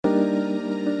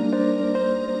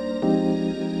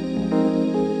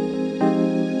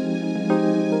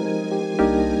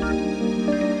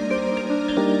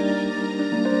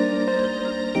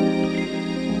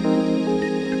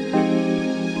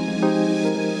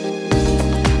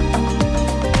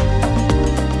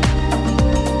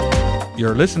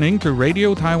You're listening to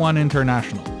Radio Taiwan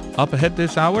International. Up ahead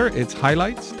this hour, it's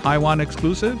highlights, Taiwan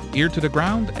exclusive, ear to the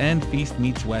ground, and Feast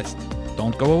Meets West.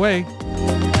 Don't go away.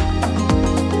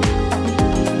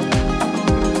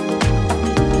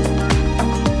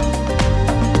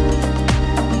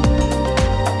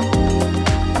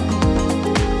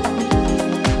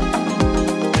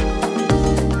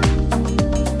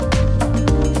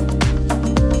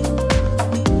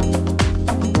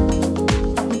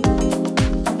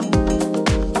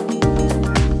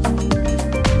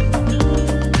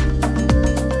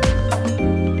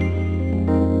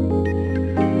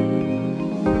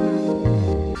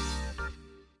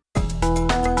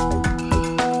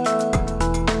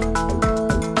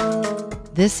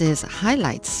 This is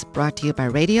Highlights, brought to you by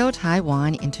Radio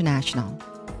Taiwan International.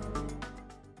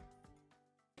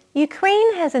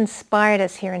 Ukraine has inspired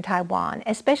us here in Taiwan,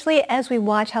 especially as we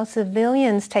watch how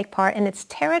civilians take part in its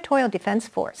territorial defense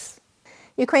force.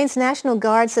 Ukraine's National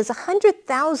Guard says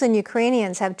 100,000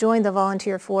 Ukrainians have joined the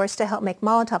volunteer force to help make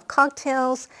Molotov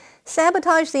cocktails,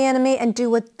 sabotage the enemy, and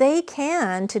do what they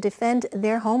can to defend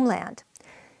their homeland.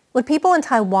 Would people in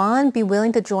Taiwan be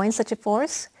willing to join such a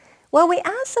force? Well, we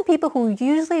asked some people who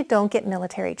usually don't get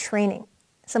military training,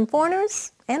 some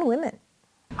foreigners and women.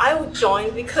 I would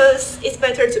join because it's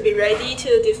better to be ready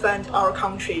to defend our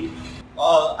country.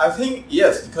 I think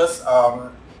yes, because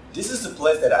this is the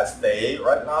place that I stay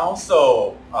right now.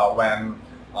 So when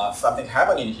something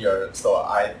happening here, so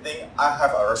I think I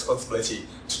have a responsibility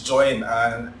to join,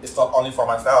 and it's not only for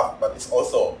myself, but it's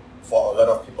also for a lot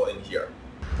of people in here.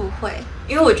 不会，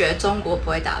因为我觉得中国不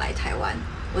会打来台湾。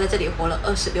我在这里活了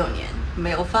26年，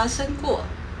没有发生过。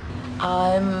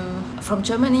I'm from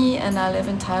Germany and I live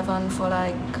in Taiwan for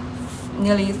like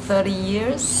nearly 30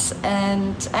 years,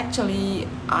 and actually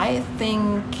I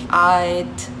think I'd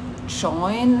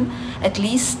join. At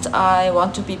least I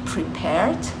want to be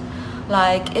prepared.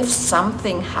 Like if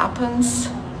something happens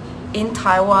in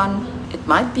Taiwan, it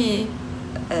might be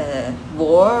a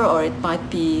war or it might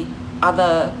be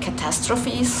other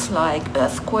catastrophes like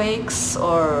earthquakes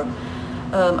or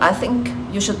I think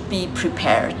you should be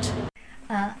prepared.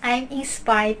 I'm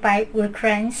inspired by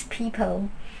Ukraine's people.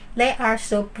 They are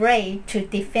so brave to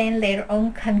defend their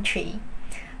own country.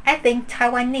 I think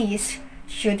Taiwanese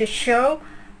should show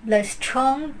the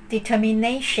strong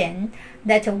determination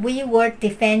that we will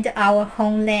defend our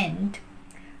homeland.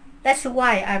 That's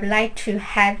why I would like to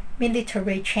have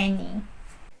military training.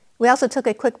 We also took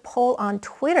a quick poll on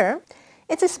Twitter.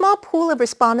 It's a small pool of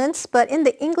respondents, but in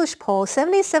the English poll,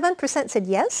 77% said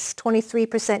yes,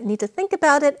 23% need to think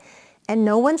about it, and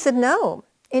no one said no.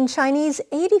 In Chinese,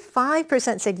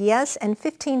 85% said yes, and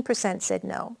 15% said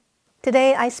no.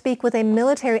 Today, I speak with a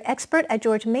military expert at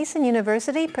George Mason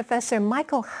University, Professor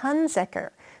Michael Hunzeker,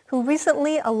 who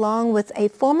recently, along with a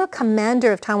former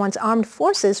commander of Taiwan's armed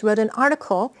forces, wrote an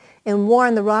article in War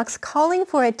on the Rocks calling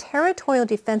for a territorial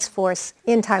defense force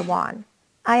in Taiwan.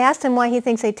 I asked him why he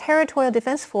thinks a territorial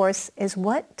defense force is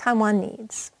what Taiwan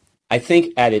needs. I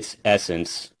think at its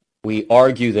essence, we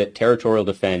argue that territorial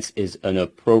defense is an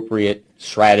appropriate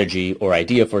strategy or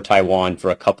idea for Taiwan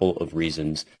for a couple of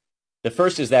reasons. The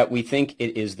first is that we think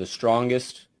it is the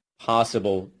strongest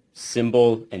possible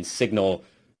symbol and signal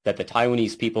that the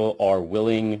Taiwanese people are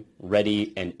willing,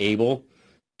 ready, and able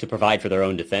to provide for their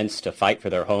own defense, to fight for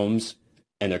their homes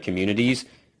and their communities,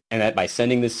 and that by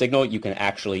sending this signal, you can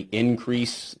actually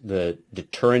increase the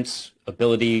deterrence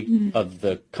ability of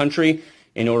the country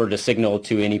in order to signal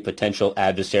to any potential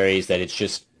adversaries that it's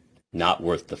just not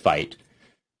worth the fight.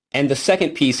 And the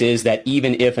second piece is that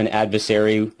even if an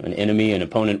adversary, an enemy, an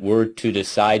opponent were to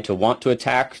decide to want to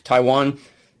attack Taiwan,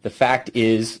 the fact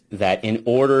is that in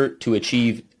order to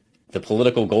achieve the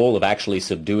political goal of actually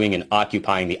subduing and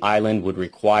occupying the island would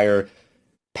require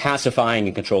pacifying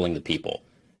and controlling the people.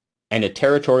 And a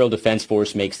territorial defense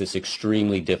force makes this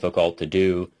extremely difficult to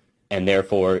do and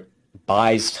therefore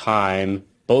buys time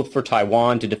both for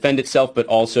Taiwan to defend itself, but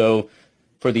also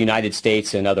for the United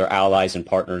States and other allies and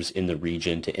partners in the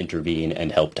region to intervene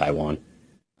and help Taiwan.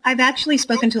 I've actually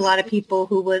spoken to a lot of people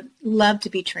who would love to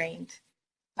be trained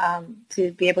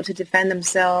to be able to defend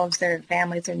themselves, their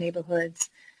families, their neighborhoods.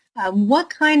 What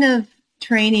kind of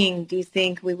training do you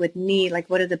think we would need? Like,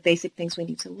 what are the basic things we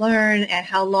need to learn, and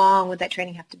how long would that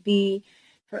training have to be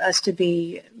for us to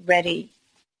be ready?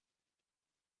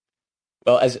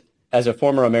 Well, as a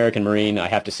former American Marine, I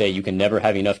have to say you can never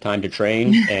have enough time to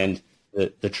train, and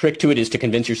the trick to it is to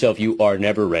convince yourself you are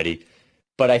never ready.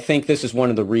 But I think this is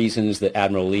one of the reasons that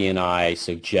Admiral Lee and I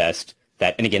suggest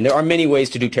that, and again, there are many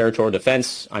ways to do territorial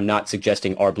defense. I'm not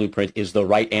suggesting our blueprint is the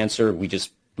right answer.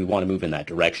 We want to move in that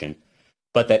direction.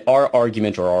 But that our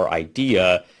argument or our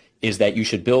idea is that you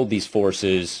should build these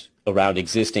forces around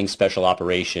existing special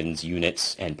operations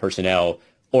units and personnel,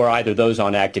 or either those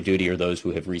on active duty or those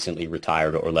who have recently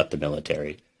retired or left the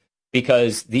military.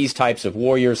 Because these types of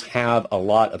warriors have a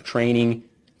lot of training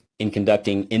in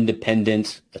conducting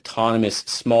independent, autonomous,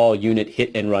 small unit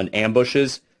hit-and-run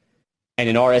ambushes. And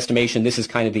in our estimation, this is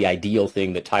kind of the ideal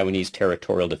thing that Taiwanese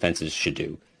territorial defenses should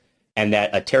do. And that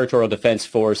a territorial defense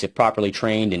force, if properly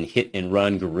trained in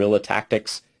hit-and-run guerrilla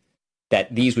tactics,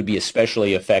 that these would be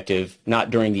especially effective, not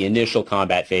during the initial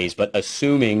combat phase, but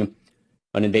assuming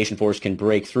an invasion force can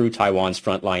break through Taiwan's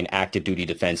frontline active duty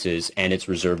defenses and its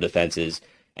reserve defenses,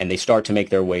 and they start to make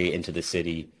their way into the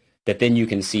city, that then you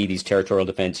can see these territorial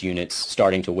defense units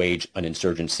starting to wage an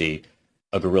insurgency,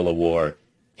 a guerrilla war,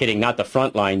 hitting not the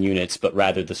frontline units, but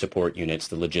rather the support units,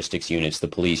 the logistics units, the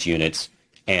police units.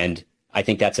 And I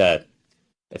think that's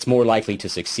more likely to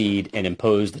succeed and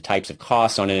impose the types of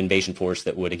costs on an invasion force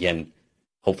that would, again,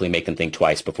 hopefully make them think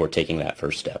twice before taking that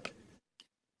first step.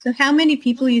 So how many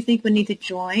people you think would need to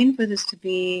join for this to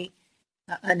be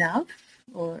enough,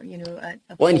 or a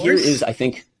well, and force? here is, I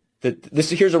think,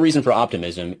 here's a reason for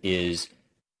optimism: is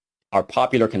our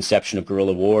popular conception of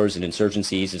guerrilla wars and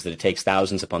insurgencies is that it takes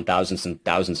thousands upon thousands and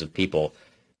thousands of people.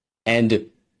 And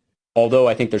although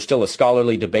I think there's still a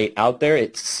scholarly debate out there,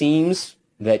 it seems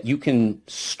that you can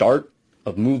start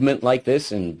a movement like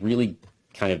this and really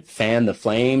kind of fan the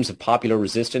flames of popular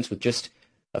resistance with just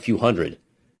a few hundred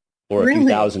or a few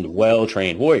thousand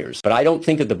well-trained warriors. But I don't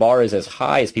think that the bar is as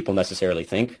high as people necessarily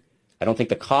think. I don't think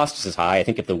the cost is as high. I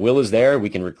think if the will is there, we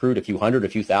can recruit a few hundred, a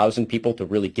few thousand people to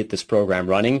really get this program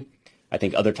running. I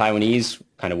think other Taiwanese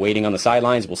kind of waiting on the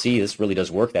sidelines will see this really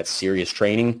does work. That's serious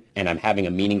training, and I'm having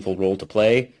a meaningful role to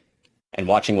play. And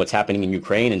watching what's happening in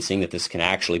Ukraine and seeing that this can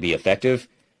actually be effective,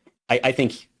 I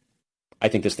think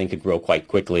this thing could grow quite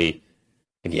quickly,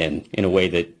 again, in a way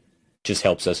that just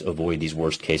helps us avoid these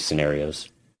worst-case scenarios.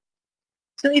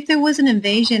 So if there was an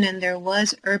invasion and there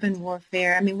was urban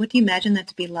warfare, I mean, what do you imagine that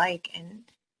to be like?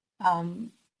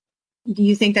 And do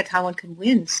you think that Taiwan could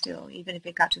win still, even if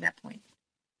it got to that point?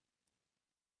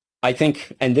 I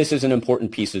think, and this is an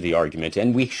important piece of the argument,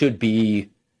 and we should be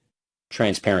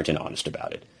transparent and honest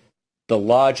about it. The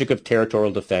logic of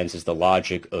territorial defense is the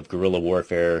logic of guerrilla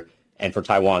warfare, and for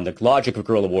Taiwan, the logic of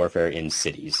guerrilla warfare in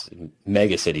cities,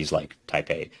 mega cities like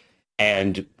Taipei.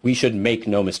 And we should make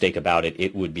no mistake about it,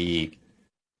 it would be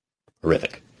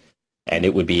horrific, and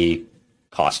it would be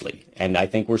costly. And I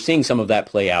think we're seeing some of that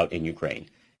play out in Ukraine.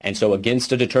 And so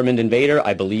against a determined invader,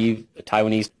 I believe the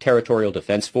Taiwanese territorial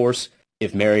defense force,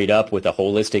 if married up with a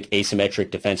holistic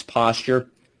asymmetric defense posture,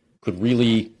 could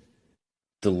really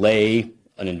delay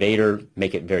an invader,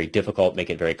 make it very difficult, make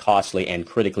it very costly, and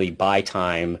critically buy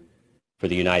time for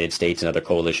the United States and other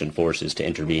coalition forces to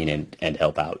intervene and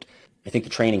help out. I think the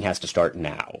training has to start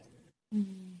now.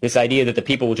 This idea that the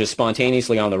people will just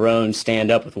spontaneously on their own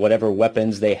stand up with whatever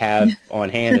weapons they have on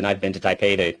hand, and I've been to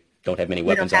Taipei, they don't have many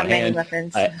weapons on hand,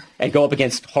 and go up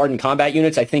against hardened combat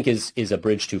units, I think is a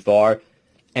bridge too far.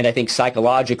 And I think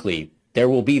psychologically, there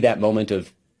will be that moment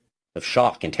of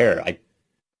shock and terror.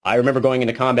 I remember going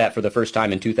into combat for the first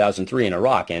time in 2003 in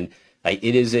Iraq, and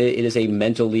it is a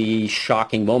mentally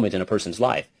shocking moment in a person's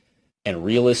life. And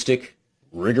realistic,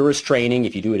 rigorous training,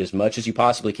 if you do it as much as you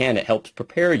possibly can, it helps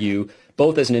prepare you,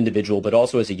 both as an individual, but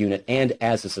also as a unit and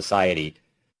as a society,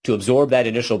 to absorb that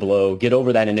initial blow, get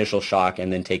over that initial shock,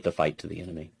 and then take the fight to the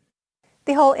enemy.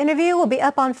 The whole interview will be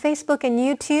up on Facebook and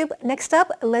YouTube. Next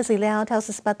up, Leslie Liao tells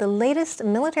us about the latest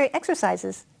military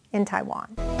exercises in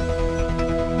Taiwan.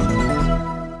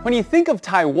 When you think of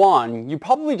Taiwan, you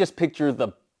probably just picture the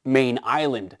main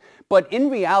island. But in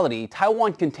reality,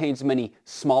 Taiwan contains many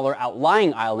smaller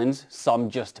outlying islands, some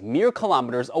just mere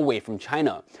kilometers away from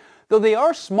China. Though they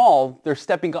are small, they're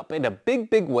stepping up in a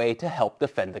big way to help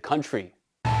defend the country.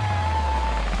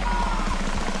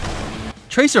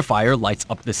 Tracer fire lights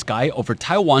up the sky over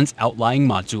Taiwan's outlying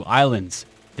Matsu Islands.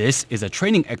 This is a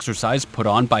training exercise put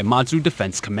on by Matsu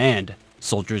Defense Command.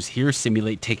 Soldiers here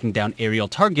simulate taking down aerial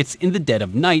targets in the dead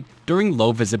of night during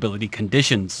low visibility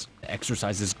conditions. The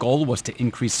exercise's goal was to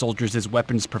increase soldiers'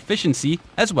 weapons proficiency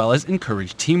as well as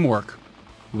encourage teamwork.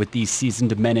 With these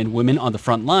seasoned men and women on the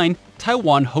front line,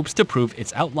 Taiwan hopes to prove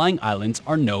its outlying islands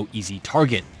are no easy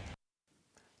target.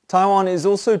 Taiwan is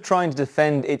also trying to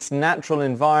defend its natural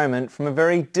environment from a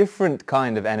very different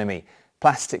kind of enemy,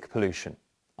 plastic pollution.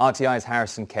 RTI's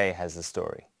Harrison Kay has the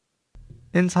story.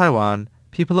 In Taiwan,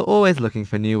 people are always looking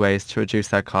for new ways to reduce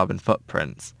their carbon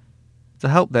footprints. To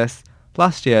help this,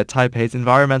 last year Taipei's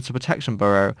Environmental Protection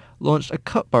Bureau launched a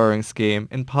cup borrowing scheme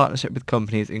in partnership with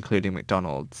companies including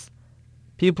McDonald's.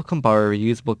 People can borrow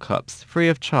reusable cups free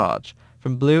of charge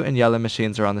from blue and yellow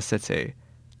machines around the city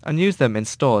and use them in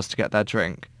stores to get their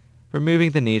drink,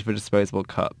 removing the need for disposable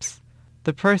cups.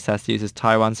 The process uses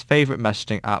Taiwan's favorite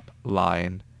messaging app,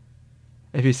 Line.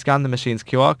 If you scan the machine's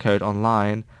QR code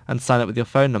online and sign up with your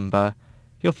phone number,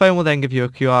 your phone will then give you a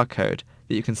QR code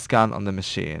that you can scan on the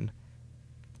machine.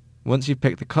 Once you've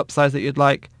picked the cup size that you'd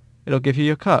like, it'll give you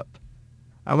your cup.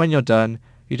 And when you're done,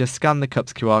 you just scan the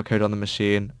cup's QR code on the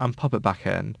machine and pop it back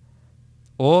in.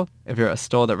 Or, if you're at a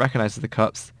store that recognizes the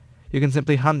cups, you can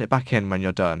simply hand it back in when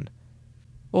you're done.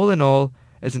 All in all,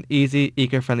 it's an easy,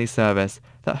 eco-friendly service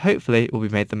that hopefully will be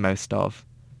made the most of.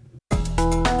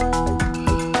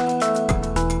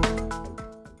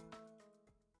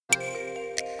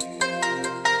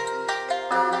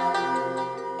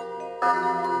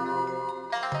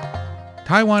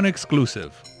 Taiwan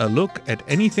Exclusive, a look at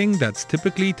anything that's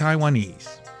typically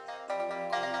Taiwanese.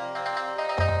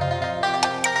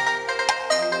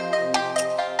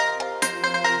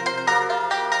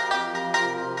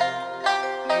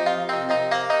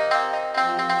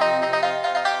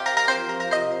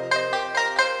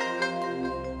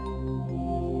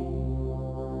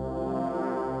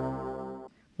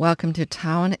 Welcome to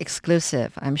Taiwan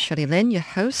Exclusive. I'm Shirley Lin, your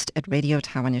host at Radio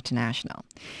Taiwan International.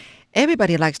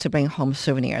 Everybody likes to bring home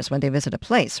souvenirs when they visit a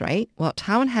place, right? Well,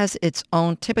 Taiwan has its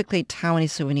own typically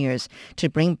Taiwanese souvenirs to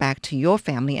bring back to your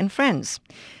family and friends.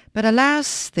 But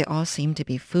alas, they all seem to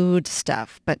be food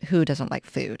stuff. But who doesn't like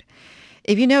food?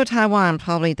 If you know Taiwan,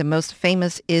 probably the most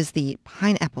famous is the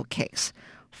pineapple cakes,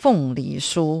 凤梨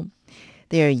酥.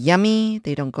 They're yummy,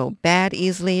 they don't go bad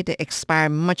easily, they expire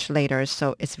much later,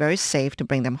 so it's very safe to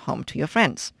bring them home to your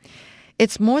friends.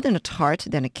 It's more than a tart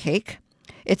than a cake.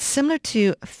 It's similar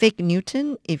to fig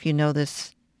Newton, if you know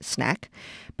this snack,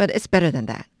 but it's better than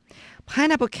that.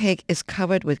 Pineapple cake is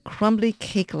covered with crumbly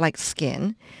cake-like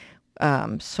skin,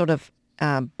 sort of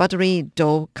buttery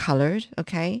dough colored,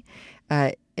 okay?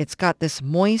 It's got this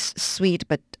moist, sweet,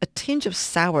 but a tinge of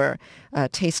sour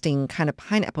tasting kind of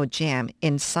pineapple jam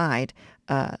inside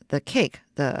the cake,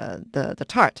 the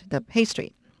tart, the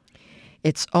pastry.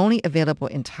 It's only available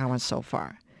in Taiwan so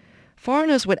far.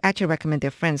 Foreigners would actually recommend their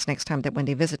friends next time that when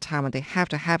they visit Taiwan, they have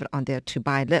to have it on their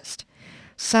to-buy list.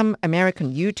 Some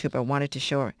American YouTuber wanted to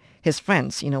show his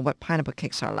friends, what pineapple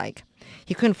cakes are like.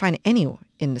 He couldn't find any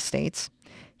in the States.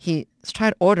 He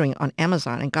tried ordering on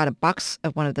Amazon and got a box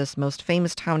of one of the most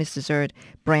famous Taiwanese dessert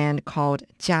brand called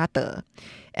Jiade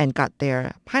and got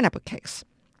their pineapple cakes.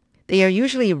 They are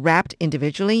usually wrapped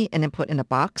individually and then put in a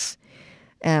box.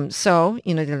 So,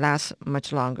 they last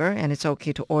much longer and it's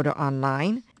okay to order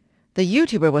online. The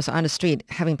YouTuber was on the street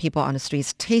having people on the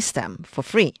streets taste them for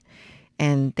free.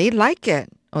 And they like it,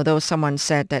 although someone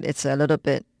said that it's a little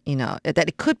bit, that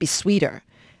it could be sweeter.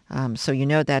 So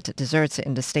that desserts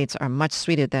in the States are much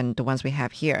sweeter than the ones we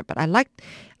have here. But I like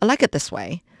it this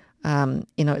way.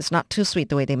 It's not too sweet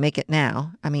the way they make it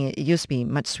now. I mean, it used to be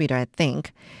much sweeter, I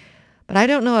think. But I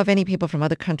don't know of any people from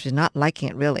other countries not liking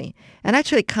it, really. And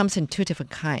actually, it comes in two different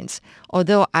kinds.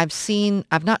 Although I've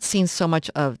not seen so much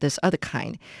of this other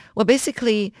kind. Well,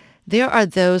 basically, there are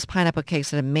those pineapple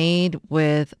cakes that are made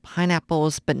with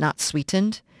pineapples but not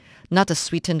sweetened, not the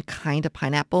sweetened kind of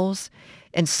pineapples.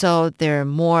 And so they're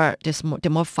more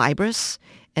fibrous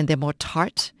and they're more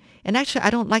tart. And actually,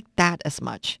 I don't like that as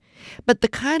much. But the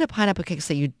kind of pineapple cakes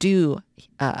that you do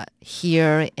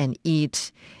hear and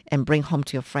eat and bring home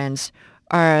to your friends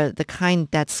are the kind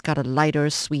that's got a lighter,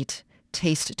 sweet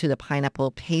taste to the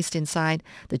pineapple paste inside,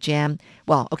 the jam.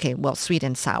 Sweet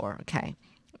and sour, okay.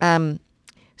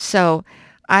 So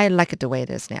I like it the way it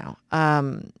is now.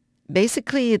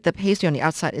 Basically, the pastry on the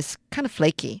outside is kind of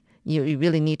flaky. You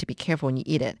really need to be careful when you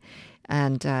eat it.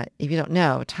 And if you don't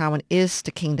know, Taiwan is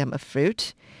the kingdom of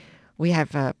fruit. We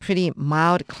have a pretty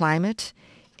mild climate,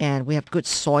 and we have good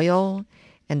soil.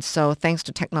 And so thanks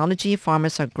to technology,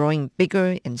 farmers are growing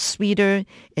bigger and sweeter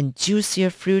and juicier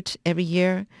fruit every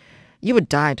year. You would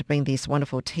die to bring these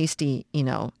wonderful, tasty,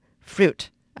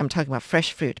 fruit. I'm talking about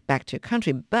fresh fruit back to your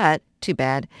country, but too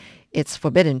bad it's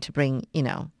forbidden to bring,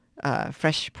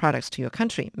 fresh products to your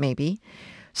country, maybe.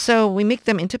 So we make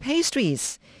them into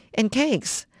pastries and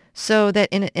cakes so that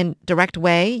in a direct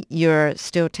way, you're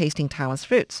still tasting Taiwan's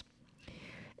fruits.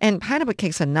 And pineapple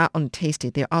cakes are not only tasty,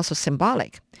 they're also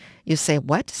symbolic. You say,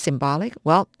 what? Symbolic?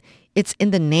 Well, it's in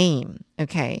the name,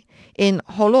 okay? In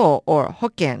Holo or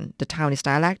Hokkien, the Taiwanese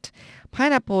dialect,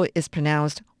 pineapple is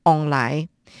pronounced ong lai,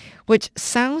 which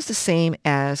sounds the same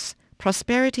as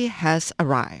prosperity has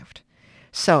arrived.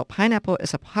 So pineapple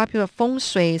is a popular feng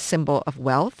shui symbol of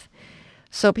wealth.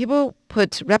 So people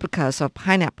put replicas of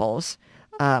pineapples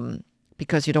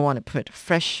because you don't want to put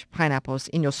fresh pineapples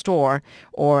in your store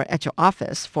or at your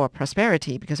office for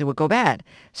prosperity because it will go bad.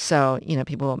 So,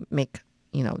 people make,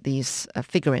 these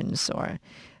figurines or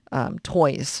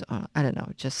toys, I don't know,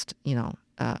 just,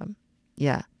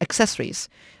 accessories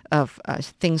of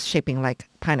things shaping like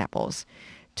pineapples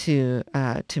to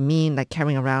mean like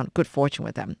carrying around good fortune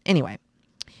with them. Anyway,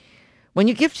 when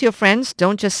you give to your friends,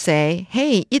 don't just say,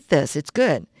 hey, eat this, it's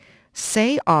good.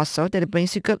 Say also that it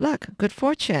brings you good luck, good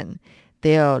fortune.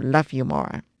 They'll love you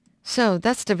more. So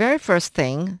that's the very first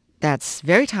thing that's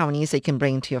very Taiwanese that you can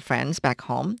bring to your friends back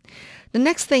home. The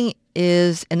next thing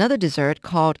is another dessert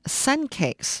called sun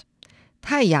cakes,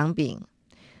 太阳饼.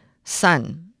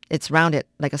 Sun, it's rounded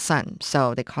like a sun,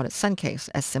 so they call it sun cakes,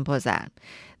 as simple as that.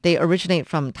 They originate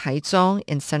from Taichung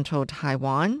in central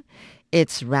Taiwan.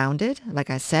 It's rounded, like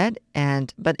I said,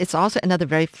 but it's also another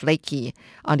very flaky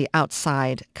on the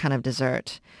outside kind of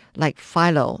dessert, like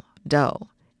phyllo dough.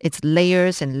 It's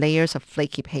layers and layers of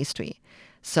flaky pastry.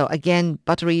 So again,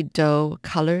 buttery dough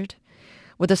colored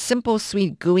with a simple,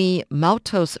 sweet, gooey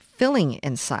maltose filling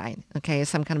inside. Okay,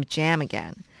 some kind of jam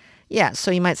again. Yeah, so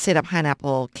you might say that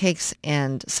pineapple cakes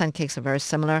and sun cakes are very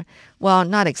similar. Well,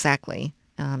 not exactly.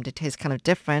 They taste kind of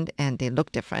different and they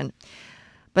look different.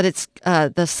 But it's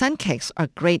the sun cakes are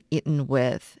great eaten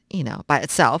with, by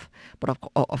itself. But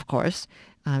of course,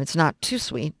 it's not too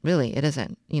sweet. Really, it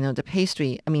isn't. The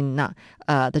pastry, not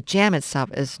the jam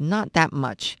itself is not that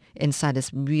much inside.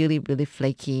 This really, really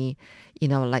flaky,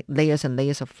 like layers and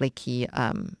layers of flaky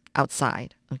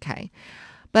outside. Okay.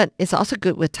 But it's also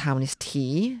good with Taiwanese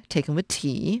tea, taken with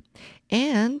tea.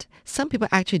 And some people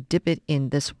actually dip it in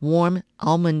this warm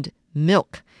almond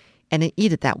milk and then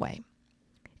eat it that way.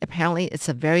 Apparently, it's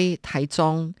a very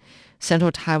Taichung,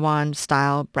 Central Taiwan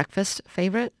style breakfast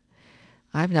favorite.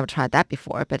 I've never tried that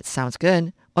before, but it sounds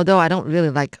good. Although I don't really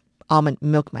like almond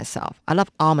milk myself. I love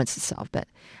almonds itself, but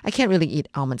I can't really eat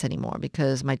almonds anymore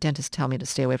because my dentist tell me to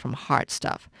stay away from hard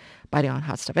stuff, biting on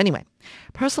hard stuff. Anyway,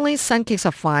 personally, sun cakes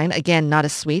are fine. Again, not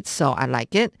as sweet, so I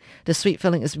like it. The sweet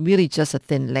filling is really just a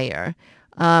thin layer.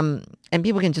 And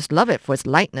people can just love it for its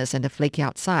lightness and the flaky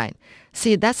outside.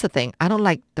 See, that's the thing. I don't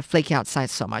like the flaky outside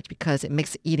so much because it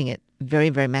makes eating it very,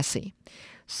 very messy.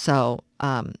 So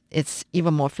it's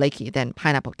even more flaky than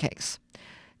pineapple cakes.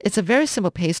 It's a very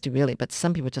simple pastry, really, but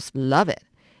some people just love it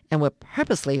and will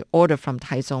purposely order from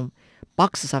Taichung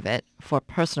boxes of it for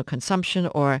personal consumption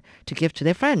or to give to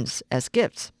their friends as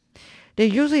gifts. They're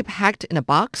usually packed in a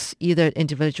box, either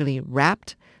individually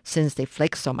wrapped since they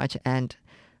flake so much, and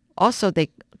also they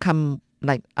come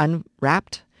like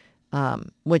unwrapped,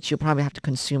 which you probably have to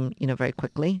consume, very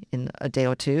quickly in a day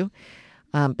or two.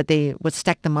 But they would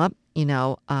stack them up, in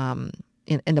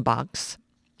the box,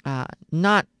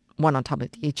 not one on top of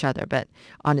each other, but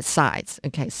on its sides.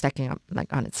 Okay, stacking up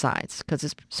like on its sides because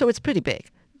it's pretty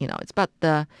big. It's about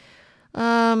the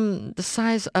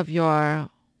size of your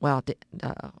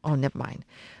never mind.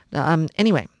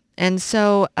 Anyway, and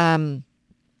so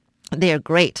they are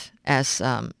great as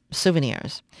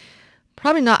souvenirs.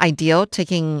 Probably not ideal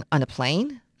taking on a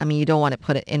plane. You don't want to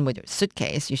put it in with your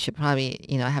suitcase. You should probably,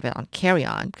 have it on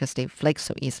carry-on because they flake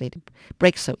so easily, they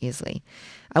break so easily.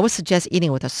 I would suggest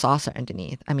eating with a saucer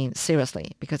underneath.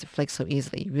 Seriously, because it flakes so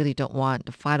easily. You really don't want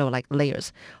the phyllo-like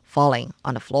layers falling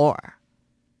on the floor.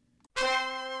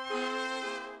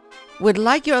 We'd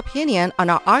like your opinion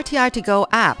on our RTI To Go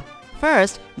app.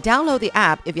 First, download the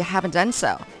app if you haven't done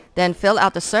so. Then fill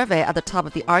out the survey at the top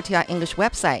of the RTI English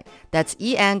website. That's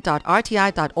en.rti.org.tw.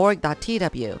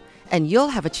 And you'll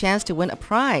have a chance to win a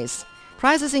prize.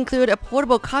 Prizes include a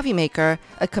portable coffee maker,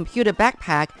 a computer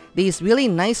backpack, these really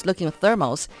nice-looking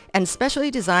thermals, and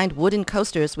specially designed wooden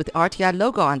coasters with the RTI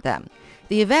logo on them.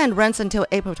 The event runs until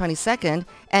April 22nd,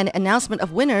 and announcement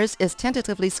of winners is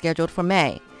tentatively scheduled for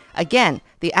May. Again,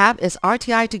 the app is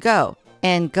RTI To Go,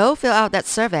 and go fill out that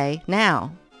survey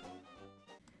now.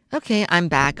 Okay, I'm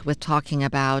back with talking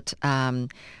about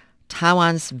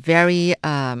Taiwan's very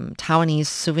Taiwanese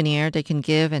souvenir they can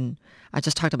give, and I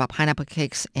just talked about pineapple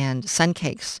cakes and sun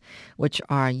cakes, which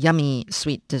are yummy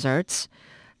sweet desserts.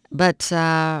 But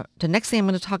the next thing I'm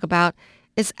going to talk about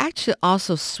is actually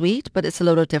also sweet, but it's a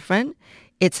little different.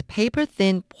 It's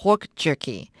paper-thin pork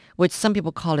jerky, which some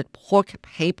people call it pork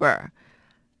paper.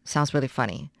 Sounds really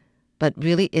funny, but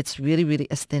really it's really, really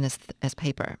as thin as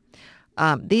paper.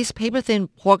 These paper-thin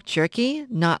pork jerky,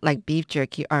 not like beef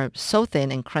jerky, are so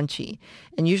thin and crunchy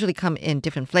and usually come in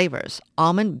different flavors.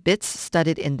 Almond bits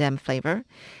studded in them flavor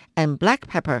and black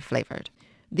pepper flavored.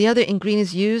 The other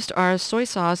ingredients used are soy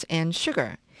sauce and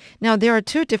sugar. Now, there are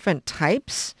two different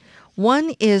types.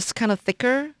 One is kind of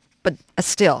thicker, but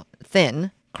still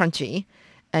thin, crunchy.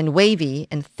 and wavy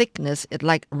and thickness, it's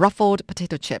like ruffled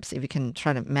potato chips, if you can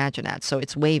try to imagine that. So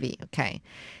it's wavy, okay?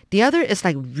 The other is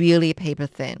like really paper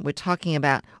thin. We're talking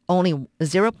about only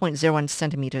 0.01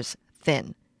 centimeters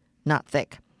thin, not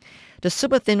thick. The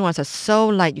super thin ones are so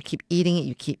light, you keep eating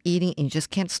it, and you just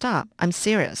can't stop. I'm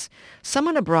serious.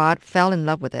 Someone abroad fell in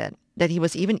love with it, that he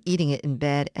was even eating it in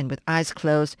bed and with eyes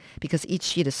closed because each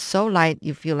sheet is so light,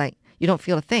 you feel like you don't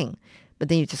feel a thing. But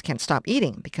then you just can't stop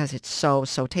eating because it's so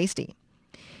tasty.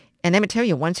 And let me tell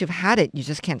you, once you've had it, you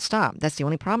just can't stop. That's the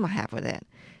only problem I have with it,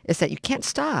 is that you can't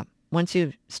stop once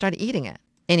you start eating it.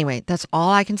 Anyway, that's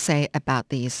all I can say about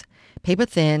these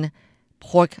paper-thin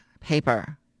pork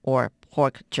paper or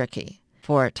pork jerky.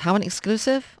 For Taiwan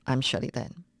Exclusive, I'm Shirley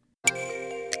Lin.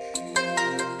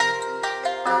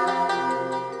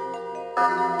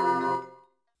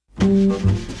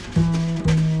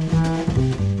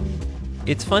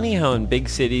 It's funny how in big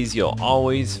cities you'll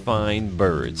always find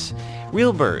birds.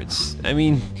 Real birds. I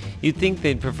mean, you'd think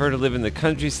they'd prefer to live in the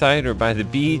countryside or by the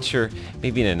beach or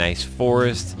maybe in a nice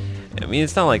forest. I mean,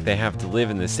 it's not like they have to live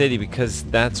in the city because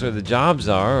that's where the jobs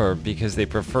are or because they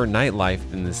prefer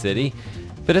nightlife in the city.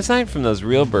 But aside from those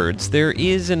real birds, there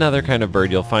is another kind of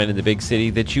bird you'll find in the big city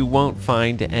that you won't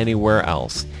find anywhere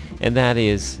else, and that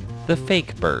is the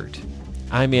fake bird.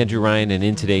 I'm Andrew Ryan, and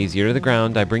in today's Ear to the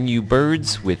Ground, I bring you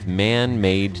birds with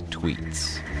man-made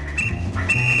tweets.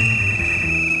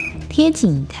 贴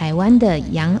紧台湾的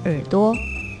羊耳朵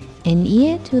An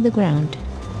ear to the ground.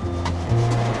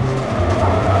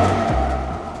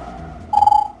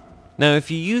 Now, if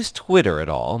you use Twitter at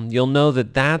all, you'll know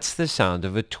that that's the sound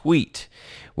of a tweet.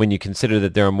 When you consider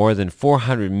that there are more than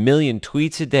 400 million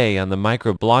tweets a day on the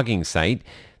microblogging site,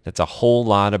 that's a whole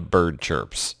lot of bird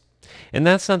chirps. And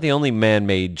that's not the only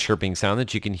man-made chirping sound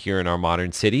that you can hear in our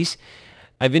modern cities.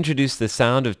 I've introduced the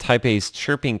sound of Taipei's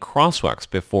chirping crosswalks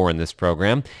before in this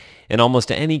program, and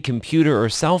almost any computer or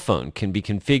cell phone can be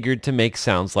configured to make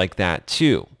sounds like that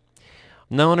too.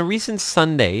 Now, on a recent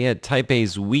Sunday at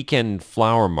Taipei's weekend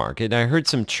flower market, I heard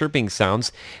some chirping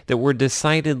sounds that were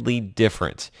decidedly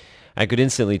different. I could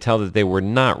instantly tell that they were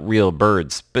not real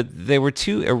birds, but they were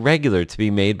too irregular to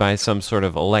be made by some sort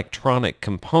of electronic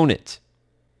component.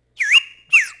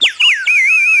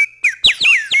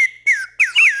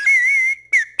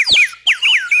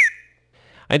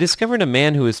 I discovered a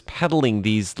man who was peddling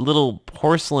these little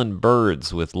porcelain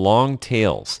birds with long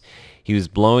tails. He was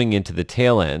blowing into the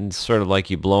tail end, sort of like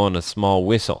you blow on a small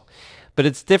whistle. But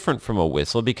it's different from a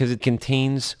whistle because it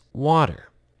contains water.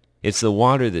 It's the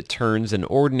water that turns an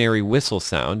ordinary whistle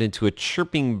sound into a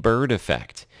chirping bird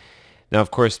effect. Now,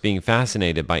 of course, being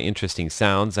fascinated by interesting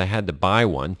sounds, I had to buy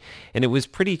one, and it was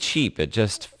pretty cheap at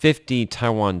just 50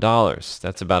 Taiwan dollars.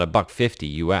 That's about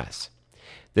 $1.50 US.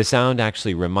 The sound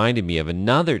actually reminded me of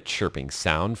another chirping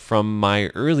sound from my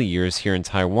early years here in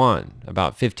Taiwan,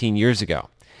 about 15 years ago.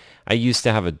 I used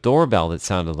to have a doorbell that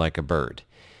sounded like a bird.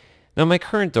 Now, my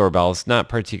current doorbell is not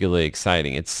particularly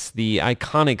exciting. It's the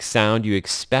iconic sound you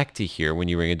expect to hear when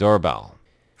you ring a doorbell.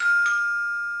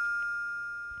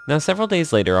 Now, several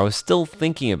days later, I was still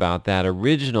thinking about that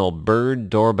original bird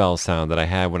doorbell sound that I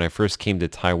had when I first came to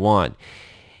Taiwan.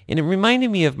 And it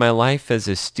reminded me of my life as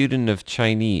a student of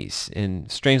Chinese.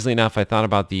 And strangely enough, I thought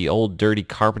about the old dirty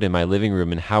carpet in my living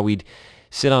room and how we'd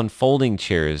sit on folding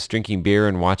chairs, drinking beer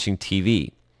and watching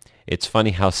TV. It's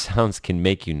funny how sounds can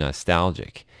make you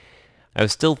nostalgic. I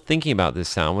was still thinking about this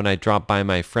sound when I dropped by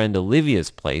my friend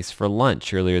Olivia's place for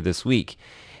lunch earlier this week.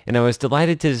 And I was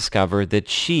delighted to discover that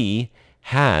she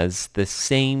has the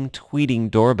same tweeting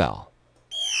doorbell.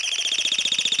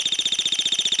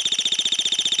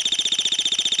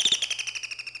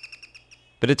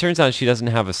 But it turns out she doesn't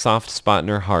have a soft spot in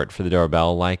her heart for the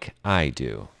doorbell like I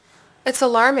do. It's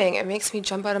alarming. It makes me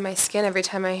jump out of my skin every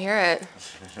time I hear it.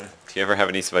 Do you ever have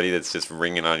anybody that's just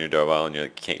ringing on your doorbell and you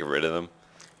can't get rid of them?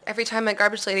 Every time my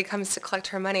garbage lady comes to collect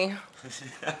her money.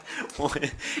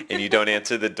 And you don't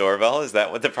answer the doorbell? Is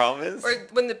that what the problem is? Or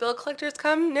when the bill collectors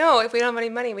come? No, if we don't have any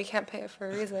money, we can't pay it for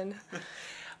a reason.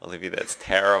 Olivia, that's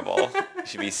terrible. You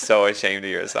should be so ashamed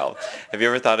of yourself. Have you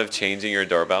ever thought of changing your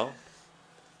doorbell?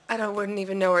 Wouldn't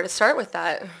even know where to start with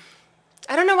that.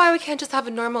 I don't know why we can't just have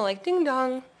a normal, like, ding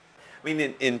dong. I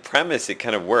mean, in premise, it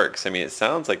kind of works. I mean, it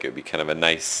sounds like it would be kind of a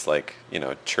nice, like,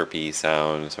 chirpy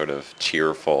sound, sort of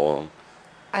cheerful.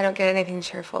 I don't get anything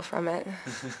cheerful from it.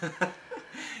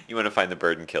 You want to find the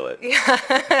bird and kill it. Yeah,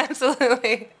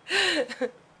 absolutely.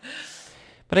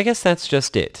 But I guess that's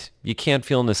just it. You can't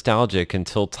feel nostalgic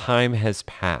until time has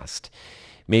passed.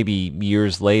 Maybe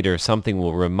years later, something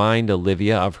will remind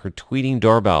Olivia of her tweeting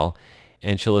doorbell,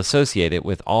 and she'll associate it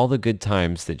with all the good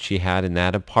times that she had in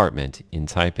that apartment in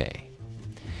Taipei.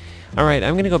 All right,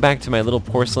 I'm going to go back to my little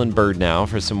porcelain bird now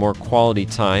for some more quality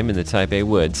time in the Taipei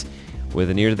woods. With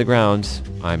an ear to the ground,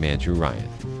 I'm Andrew Ryan.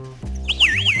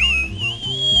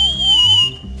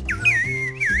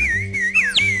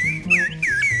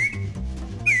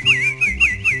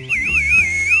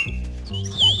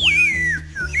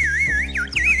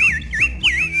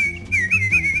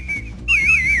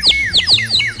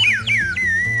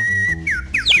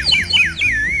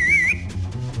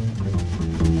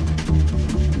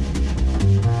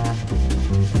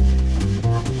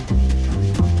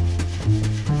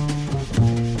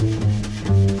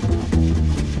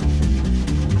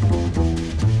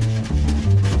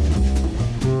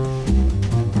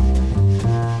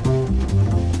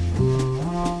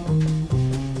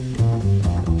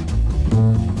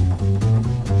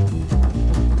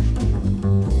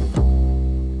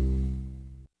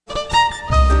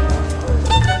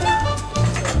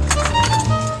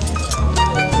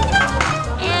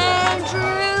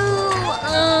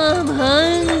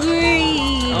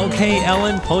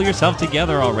 Pull yourself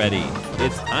together already.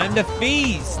 It's time to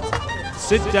feast.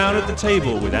 Sit down at the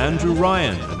table with Andrew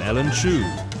Ryan and Ellen Chu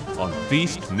on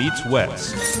Feast Meets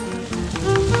West.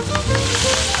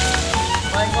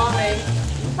 欢迎光临，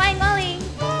欢迎光临，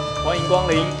欢迎光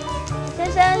临。先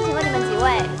生，请问你们几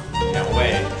位？2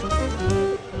位。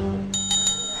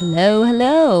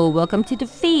Hello, welcome to the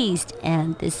feast,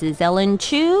 and this is Ellen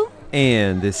Chu.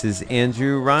 And this is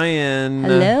Andrew Ryan.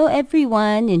 Hello,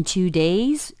 everyone. In 2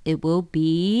 days, it will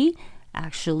be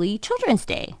actually Children's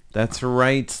Day. That's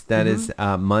right. That is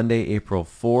Monday, April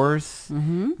 4th.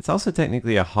 It's also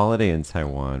technically a holiday in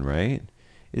Taiwan, right?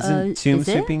 Isn't Tomb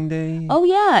Sweeping Day? Oh,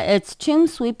 yeah. It's Tomb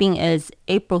Sweeping is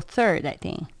April 3rd, I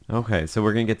think. Okay, so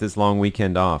we're going to get this long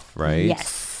weekend off, right?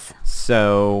 Yes.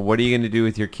 So what are you going to do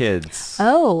with your kids?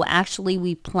 Oh, actually,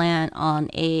 we plan on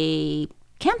a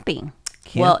camping.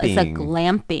 Well, it's a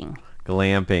glamping.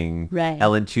 Glamping. Right.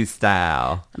 Ellen Chu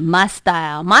style. My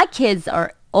style. My kids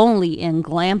are only in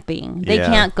glamping. They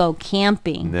can't go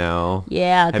camping. No.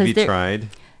 Yeah. Have you tried?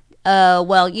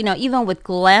 Well, even with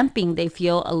glamping, they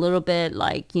feel a little bit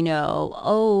like,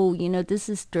 this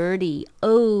is dirty.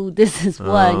 Oh, this is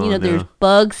what, there's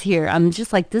bugs here. I'm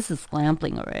just like, this is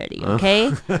glamping already,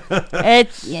 okay?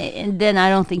 And then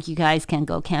I don't think you guys can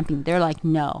go camping. They're like,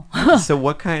 no. So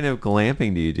what kind of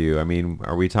glamping do you do? I mean,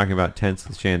 are we talking about tents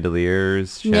with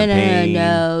chandeliers, champagne?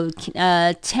 No.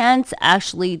 Tents,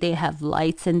 actually, they have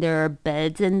lights in there,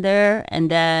 beds in there, and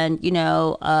then,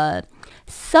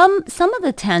 some of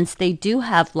the tents, they do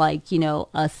have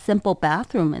a simple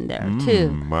bathroom in there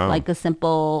too. Wow. Like a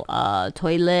simple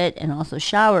toilet and also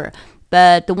shower.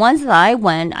 But the ones that I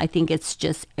went, I think it's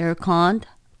just air-conned.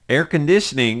 Air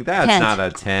conditioning? That's not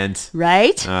a tent.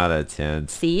 Right? Not a tent.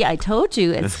 See, I told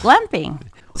you, it's glamping.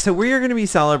 So we are going to be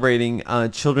celebrating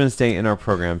Children's Day in our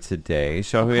program today.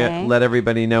 Shall we let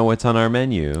everybody know what's on our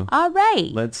menu? All right.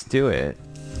 Let's do it.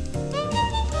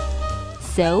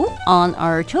 So, on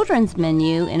our children's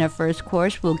menu in our first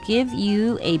course, we'll give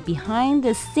you a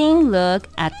behind-the-scene look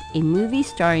at a movie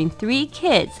starring 3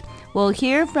 kids. We'll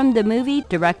hear from the movie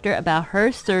director about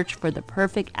her search for the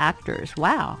perfect actors.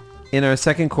 Wow. In our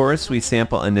second course, we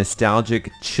sample a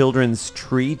nostalgic children's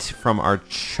treat from our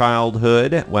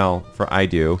childhood. Well, I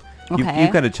do. Okay.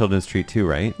 You've got a children's treat too,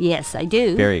 right? Yes, I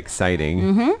do. Very exciting.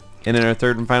 And in our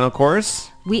third and final course,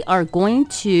 we are going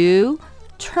to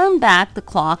turn back the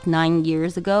clock 9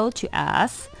 years ago to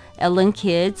ask Ellen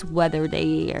kids whether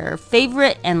their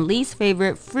favorite and least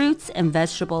favorite fruits and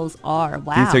vegetables are.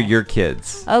 Wow. These are your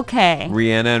kids. Okay.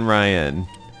 Rihanna and Ryan.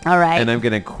 All right. And I'm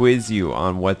going to quiz you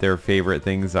on what their favorite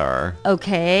things are.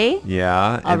 Okay.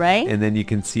 Yeah. All right. And then you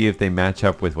can see if they match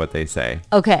up with what they say.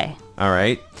 Okay. All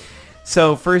right.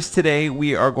 So first today,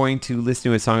 we are going to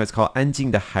listen to a song. It's called 安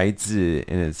静的孩子,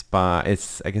 and it's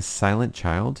I guess Silent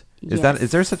Child. Is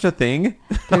there such a thing?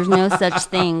 There's no such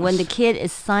thing. When the kid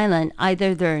is silent,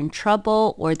 either they're in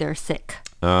trouble or they're sick.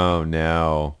 Oh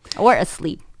no. Or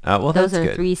asleep. Well, those that's are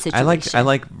good. 3 situations. I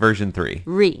like version 3.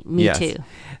 Me too.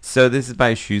 So this is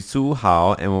by Xu Su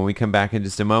Hao, and when we come back in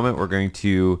just a moment, we're going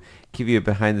to give you a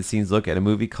behind-the-scenes look at a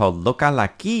movie called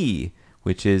Lokalaki,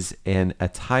 which is an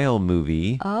Atayal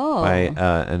movie by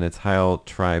an Atayal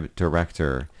tribe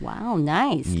director. Wow,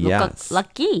 nice. Yes.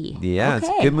 Lucky. Yeah, okay. It's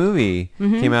a good movie.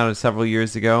 Came out several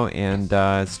years ago and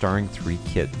starring 3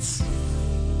 kids.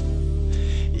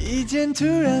 一见突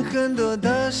然很多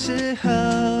的时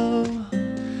候，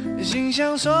心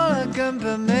想说了根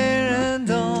本没人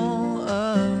懂，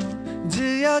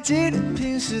只要记得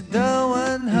平时的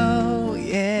问候，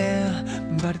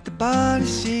巴黎的巴黎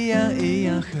夕阳一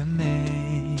样很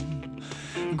美，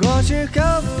过去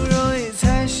好不容易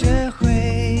才学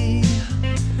会，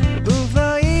不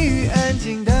妨一语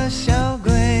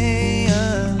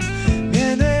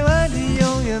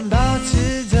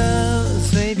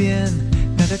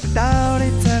道理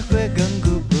才会亘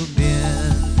古不变。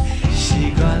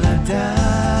习惯了待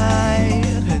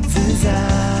很自在，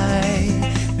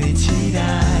没期待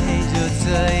就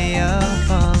这样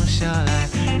放下来，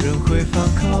人会放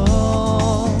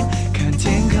空，看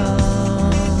天空，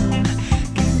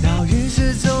感到陨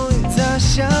石终于砸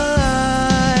下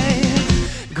来，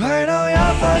快到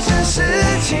要发现事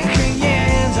情很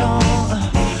严重，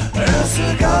而思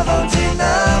考放弃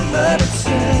那么的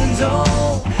沉重。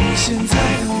现在的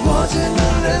我只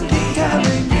能任凭他们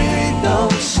愚弄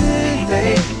是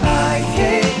非白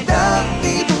黑，当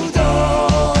你不懂。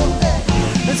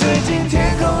最近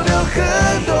天空流很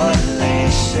多泪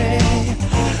水，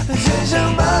真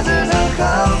想把这张好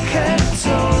看的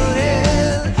丑脸，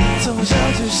从小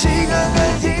就习惯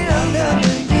安静，让他们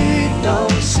愚弄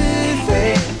是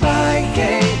非白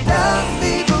黑，当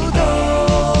你不懂。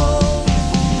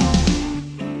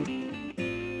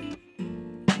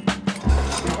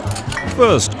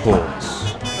First course.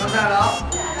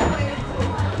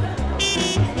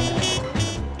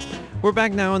 We're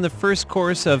back now in the first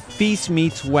course of Feast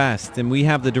Meets West, and we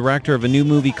have the director of a new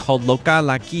movie called Loka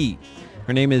Laki.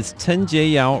 Her name is Chen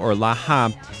Jieyao, or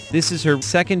Laha. This is her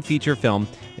second feature film.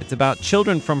 It's about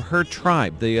children from her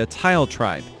tribe, the Tile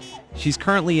tribe. She's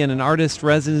currently in an artist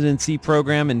residency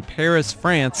program in Paris,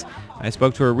 France. I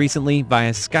spoke to her recently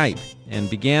via Skype and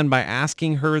began by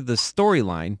asking her the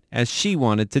storyline as she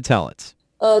wanted to tell it.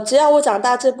 只要我长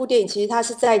大这部电影其实它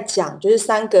是在讲就是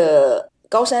3个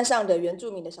高山上的原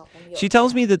住民的小朋友。 She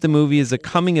tells me that the movie is a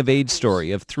coming-of-age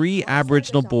story of 3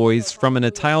 Aboriginal boys from an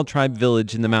Atayal tribe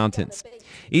village in the mountains.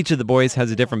 Each of the boys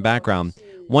has a different background.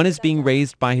 One is being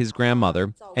raised by his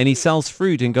grandmother, and he sells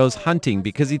fruit and goes hunting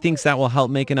because he thinks that will help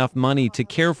make enough money to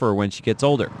care for her when she gets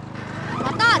older.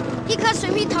 老大，一颗水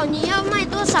蜜桃你要卖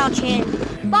多少钱？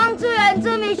帮助原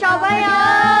住民小朋友。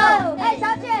哎，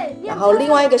小姐。然后另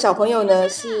外一个小朋友呢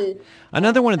是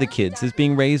Another one of the kids is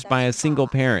being raised by a single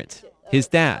parent, his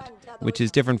dad, which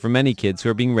is different from many kids who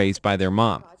are being raised by their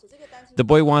mom. The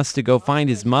boy wants to go find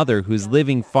his mother who's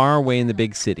living far away in the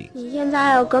big city. 你现在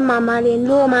还有跟妈妈联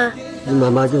络吗？你妈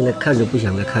妈正在看着不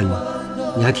想再看你，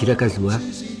你还提她干什么？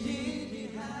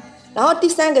然后第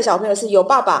3个小朋友是有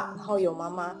爸爸，然后有妈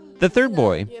妈。 The third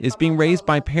boy is being raised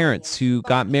by parents who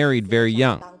got married very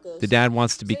young. The dad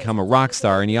wants to become a rock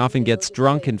star and he often gets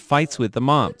drunk and fights with the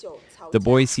mom. The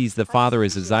boy sees the father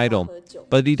as his idol,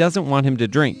 but he doesn't want him to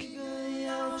drink.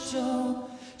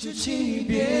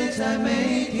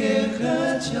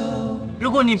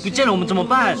 如果你不见了，我们怎么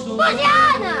办？不见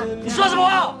了！你说什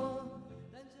么？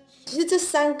其实这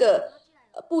3个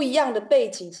不一样的背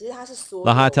景，其实它是所有。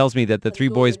 Laha tells me that the 3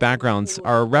 boys' backgrounds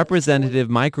are a representative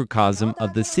microcosm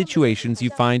of the situations you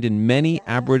find in many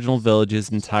Aboriginal villages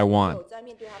in Taiwan.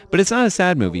 But it's not a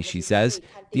sad movie, she says.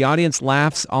 The audience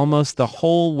laughs almost the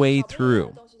whole way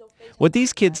through. What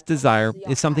these kids desire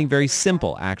is something very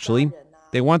simple, actually.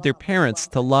 They want their parents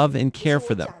to love and care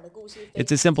for them.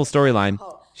 It's a simple storyline.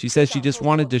 She says she just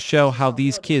wanted to show how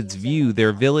these kids view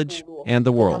their village and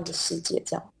the world.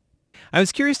 I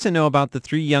was curious to know about the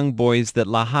 3 young boys that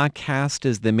Laha cast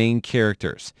as the main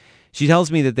characters. She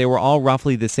tells me that they were all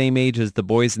roughly the same age as the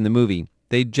boys in the movie.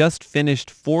 They'd just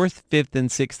finished 4th, 5th, and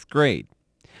 6th grade.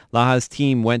 Laha's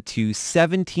team went to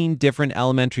 17 different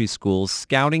elementary schools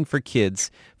scouting for kids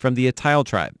from the Atayal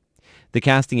tribe. The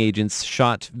casting agents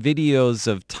shot videos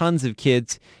of tons of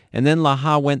kids, and then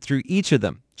Laha went through each of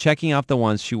them, checking off the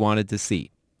ones she wanted to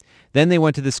see. Then they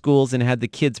went to the schools and had the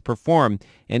kids perform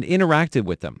and interacted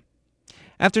with them.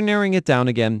 After narrowing it down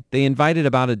again, they invited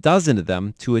about a dozen of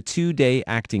them to a 2-day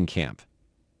acting camp.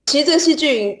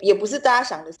 Laha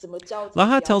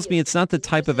tells me it's not the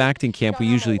type of acting camp we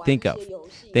usually think of.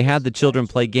 They had the children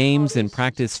play games and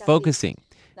practice focusing,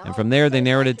 and from there they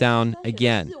narrowed it down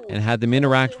again and had them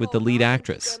interact with the lead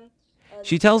actress.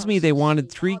 She tells me they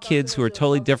wanted 3 kids who are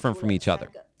totally different from each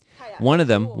other. One of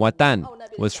them, Watan,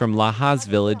 was from Laha's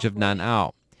village of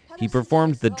Nanao. He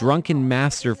performed the drunken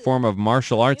master form of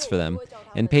martial arts for them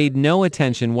and paid no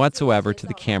attention whatsoever to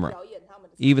the camera.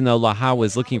 Even though Laha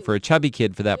was looking for a chubby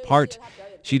kid for that part,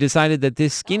 she decided that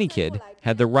this skinny kid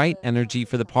had the right energy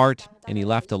for the part, and he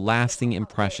left a lasting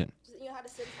impression.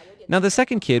 Now, the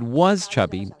second kid was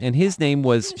chubby, and his name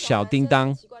was Xiao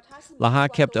Dingdang.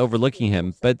 Laha kept overlooking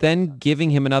him, but then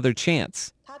giving him another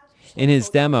chance. In his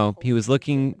demo, he was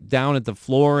looking down at the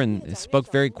floor and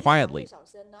spoke very quietly.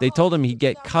 They told him he'd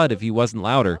get cut if he wasn't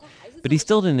louder, but he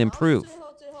still didn't improve.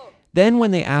 Then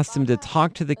when they asked him to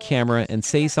talk to the camera and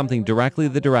say something directly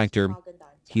to the director,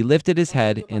 he lifted his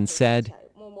head and said,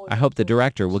 "I hope the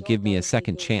director will give me a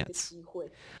second chance."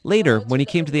 Later, when he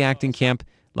came to the acting camp,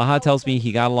 Laha tells me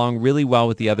he got along really well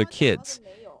with the other kids.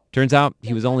 Turns out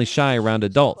he was only shy around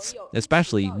adults,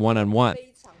 especially one-on-one.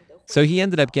 So he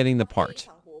ended up getting the part.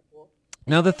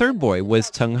 Now the third boy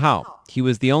was Teng Hao. He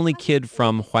was the only kid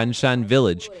from Huanshan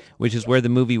village, which is where the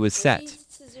movie was set.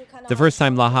 The first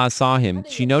time Laha saw him,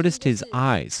 she noticed his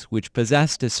eyes, which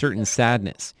possessed a certain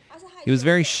sadness. He was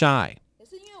very shy.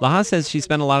 Laha says she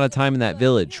spent a lot of time in that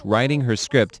village writing her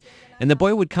script, and the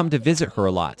boy would come to visit her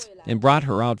a lot and brought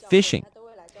her out fishing.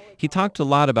 He talked a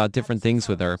lot about different things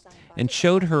with her and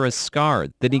showed her a scar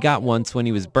that he got once when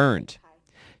he was burned.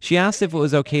 She asked if it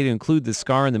was okay to include the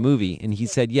scar in the movie, and he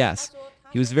said yes.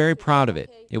 He was very proud of it.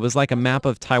 It was like a map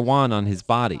of Taiwan on his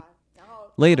body.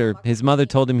 Later, his mother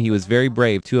told him he was very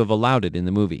brave to have allowed it in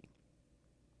the movie.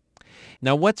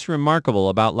 Now, what's remarkable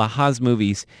about Laha's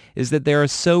movies is that they are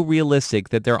so realistic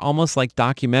that they're almost like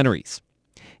documentaries.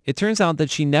 It turns out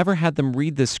that she never had them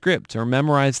read the script or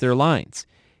memorize their lines.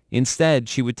 Instead,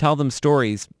 she would tell them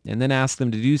stories and then ask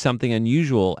them to do something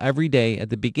unusual every day at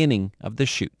the beginning of the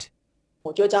shoot.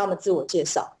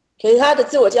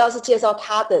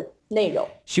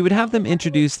 She would have them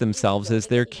introduce themselves as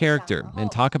their character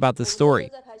and talk about the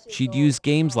story. She'd use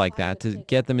games like that to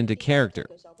get them into character.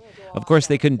 Of course,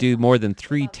 they couldn't do more than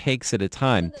 3 takes at a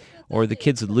time, or the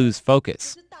kids would lose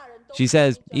focus. She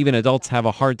says even adults have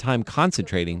a hard time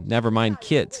concentrating, never mind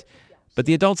kids. But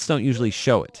the adults don't usually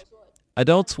show it.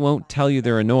 Adults won't tell you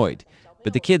they're annoyed,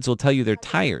 but the kids will tell you they're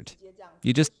tired.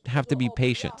 You just have to be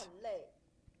patient.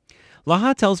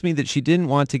 Laha tells me that she didn't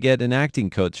want to get an acting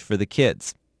coach for the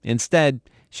kids. Instead,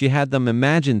 she had them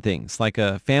imagine things like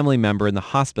a family member in the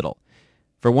hospital.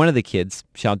 For one of the kids,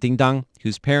 Xiao Dingdang,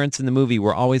 whose parents in the movie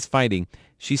were always fighting,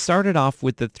 she started off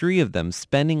with the 3 of them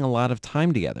spending a lot of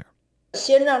time together.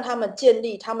 She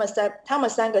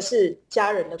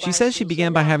says she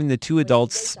began by having the 2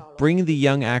 adults bring the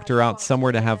young actor out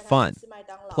somewhere to have fun,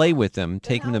 play with them,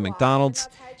 take him to McDonald's,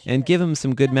 and give him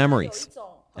some good memories.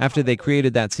 After they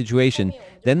created that situation,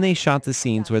 then they shot the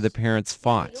scenes where the parents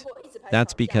fought.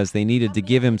 That's because they needed to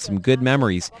give him some good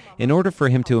memories in order for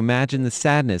him to imagine the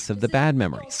sadness of the bad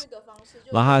memories.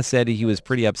 Laha said he was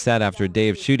pretty upset after a day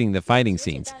of shooting the fighting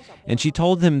scenes, and she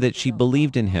told him that she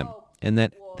believed in him and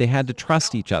that they had to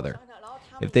trust each other.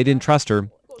 If they didn't trust her,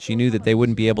 she knew that they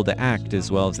wouldn't be able to act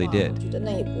as well as they did.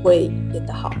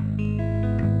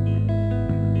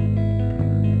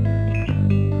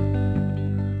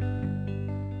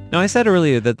 Now, I said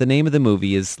earlier that the name of the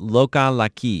movie is Loka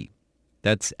Laki.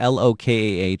 That's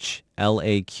Lokahlaqi,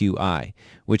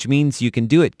 which means you can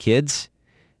do it, kids.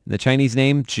 The Chinese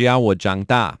name, 只要我长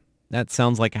大. That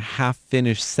sounds like a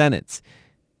half-finished sentence.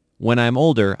 When I'm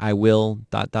older, I will... ...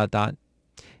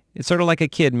 It's sort of like a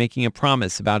kid making a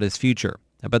promise about his future,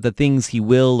 about the things he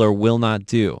will or will not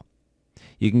do.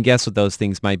 You can guess what those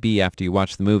things might be after you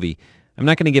watch the movie. I'm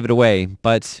not going to give it away,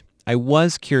 but I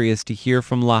was curious to hear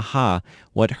from Laha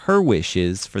what her wish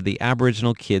is for the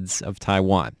Aboriginal kids of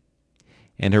Taiwan.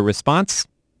 And her response?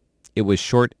 It was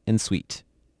short and sweet.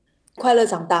 快乐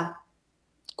长大，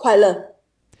快乐.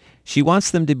 She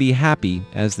wants them to be happy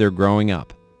as they're growing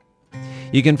up.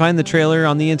 You can find the trailer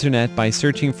on the internet by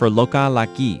searching for Loka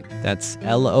Laki. That's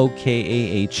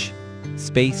Lokah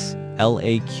space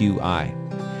Laqi.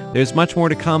 There's much more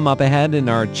to come up ahead in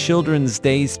our Children's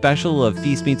Day special of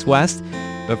Feast Meets West.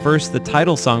 But first, the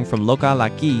title song from Loka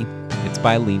Laki. It's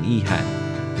by Lin Yihan.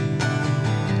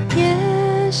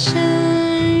 夜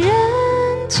深人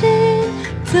静，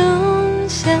总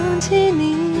想起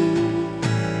你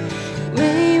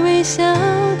微微笑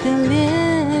的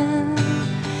脸，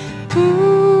不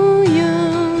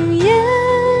用言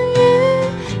语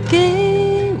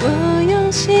给我勇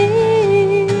气，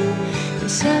微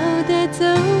笑地走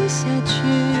下去。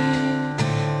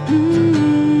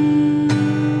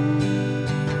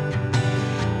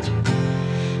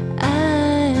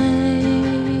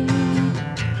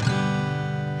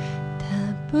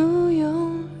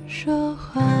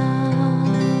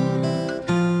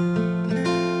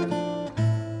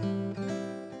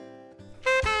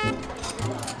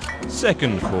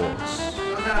Second course.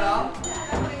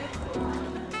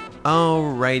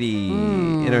 Alrighty.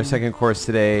 In our second course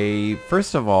today,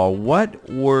 first of all, what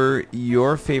were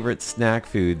your favorite snack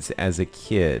foods as a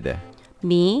kid?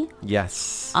 Me?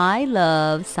 Yes. I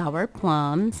love sour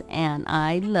plums and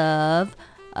I love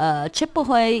Chip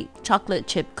Ahoy chocolate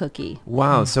chip cookie.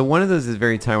 Wow, so one of those is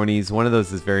very Taiwanese, one of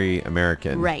those is very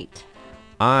American. Right.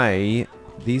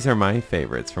 These are my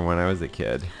favorites from when I was a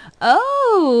kid.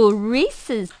 Oh,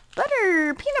 Reese's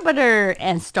butter, peanut butter,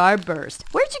 and Starburst.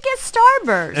 Where'd you get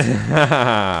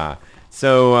Starburst?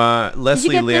 So Leslie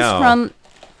Did you get Liao. This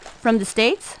from the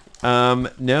States?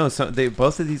 No, so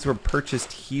both of these were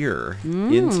purchased here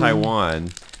in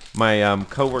Taiwan. My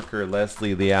coworker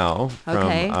Leslie Liao from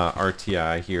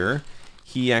RTI here,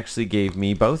 he actually gave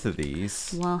me both of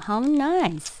these. Well, how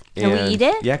nice. Can we eat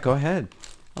it? Yeah, go ahead.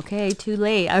 Okay, too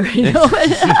late. I already know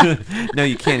it. No,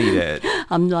 you can't eat it.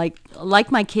 I'm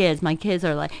like my kids. My kids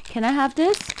are like, can I have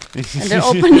this? And they're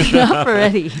opening it up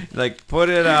already. Like, put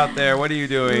it out there. What are you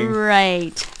doing?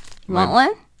 Right. Want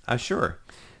one? Sure.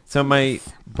 So my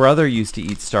brother used to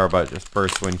eat Starbucks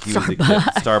first when he was a kid.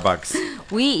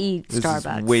 Starbucks. We eat this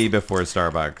Starbucks. Is way before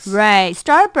Starbucks. Right.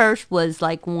 Starburst was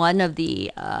like one of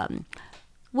the...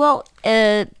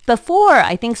 before,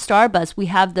 I think Starbucks, we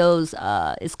have those,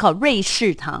 it's called 瑞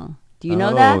士糖. Do you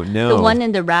know that? No. The one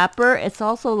in the wrapper. It's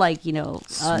also like,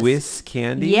 Swiss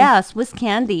candy? Yeah, Swiss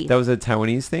candy. That was a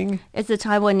Taiwanese thing? It's a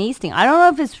Taiwanese thing. I don't know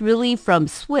if it's really from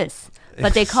Swiss,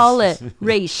 but they call it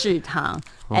瑞士糖.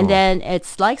 And then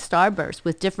it's like Starburst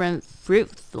with different fruit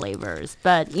flavors.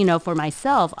 But, for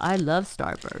myself, I love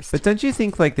Starburst. But don't you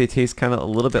think like they taste kind of a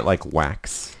little bit like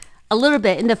wax? A little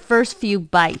bit in the first few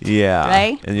bites. Yeah.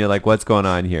 Right? And you're like, what's going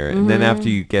on here? And then after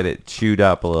you get it chewed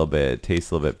up a little bit, it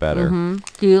tastes a little bit better.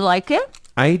 Do you like it?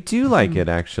 I do like it,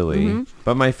 actually.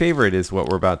 But my favorite is what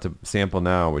we're about to sample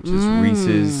now, which is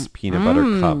Reese's Peanut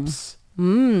Butter Cups.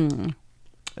 And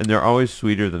they're always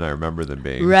sweeter than I remember them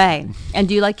being. Right. And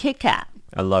do you like Kit Kat?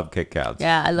 I love Kit Kats.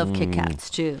 Yeah, I love Kit Kats,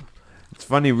 too. It's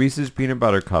funny, Reese's Peanut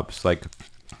Butter Cups, like...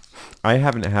 I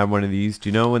haven't had one of these. Do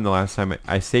you know when the last time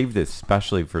I saved this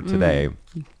especially for today?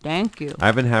 Thank you. I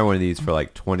haven't had one of these for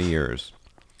like 20 years.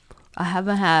 I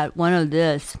haven't had one of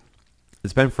this.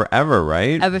 It's been forever,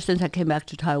 right? Ever since I came back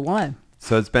to Taiwan.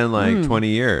 So it's been like 20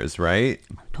 years, right?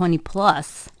 20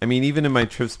 plus. I mean, even in my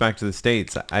trips back to the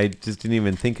States, I just didn't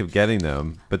even think of getting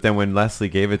them. But then when Leslie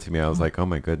gave it to me, I was like, oh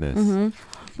my goodness.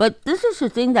 But this is the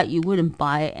thing that you wouldn't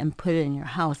buy and put it in your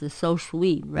house. It's so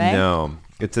sweet, right? No,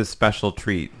 it's a special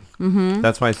treat.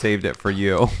 That's why I saved it for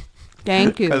you.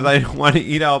 Thank you. Because I didn't want to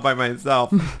eat all by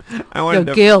myself. I wanted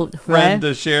a friend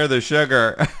to share the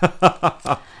sugar.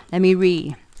 Let me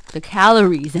read the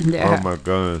calories in there. Oh my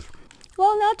goodness.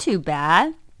 Well, not too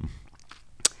bad.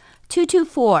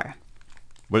 224.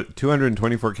 What,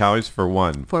 224 calories for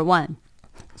one? For one.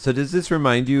 So does this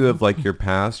remind you of like your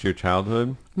past, your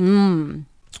childhood? You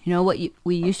know what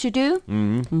we used to do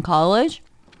in college?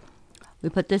 We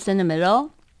put this in the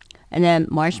middle. And then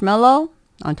marshmallow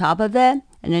on top of it,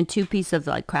 and then 2 pieces of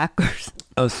like crackers.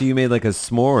 Oh, so you made like a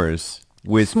s'mores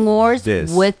with this?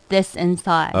 With this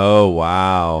inside. Oh,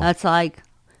 wow. That's like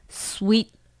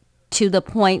sweet to the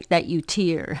point that you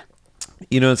tear.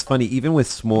 You know, it's funny, even with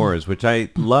s'mores, which I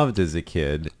loved as a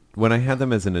kid, when I had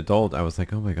them as an adult, I was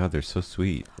like, oh my God, they're so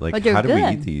sweet. Like, how do we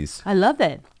eat these? I love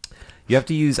it. You have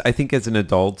to use, I think as an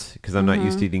adult, because I'm not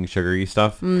used to eating sugary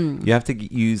stuff, you have to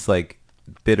use like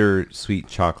bitter sweet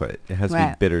chocolate. It has to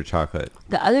be bitter chocolate.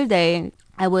 The other day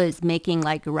I was making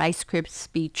like Rice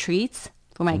Krispie treats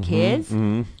for my kids.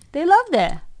 They loved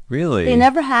it. Really? They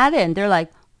never had it, and they're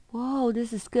like, whoa,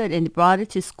 this is good. And they brought it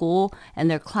to school, and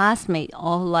their classmates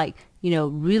all like,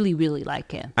 really, really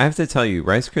like it. I have to tell you,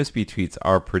 Rice Krispie treats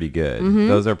are pretty good.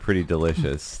 Those are pretty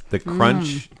delicious. The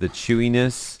crunch, the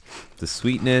chewiness, the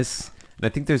sweetness. And I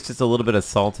think there's just a little bit of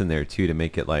salt in there, too, to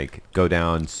make it, like, go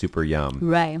down super yum.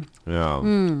 Right.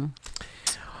 Yeah.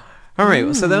 All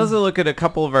right. So that was a look at a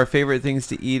couple of our favorite things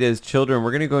to eat as children. We're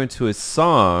going to go into a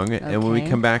song. Okay. And when we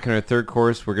come back in our third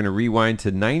course, we're going to rewind to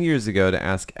 9 years ago to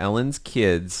ask Ellen's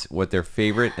kids what their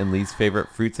favorite and least favorite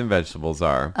fruits and vegetables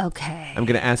are. Okay. I'm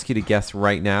going to ask you to guess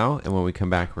right now. And when we come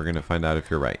back, we're going to find out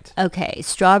if you're right. Okay.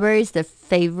 Strawberries, the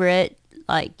favorite,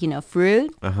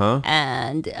 fruit.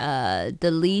 And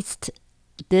the least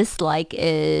dislike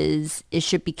is it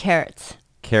should be carrots.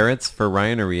 Carrots for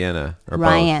Ryan or Rihanna? Or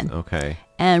Ryan. Both? Okay.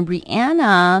 And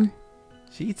Rihanna,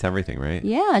 she eats everything, right?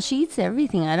 Yeah, she eats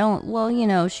everything.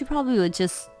 She probably would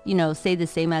just, say the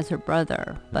same as her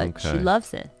brother, but she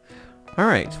loves it. All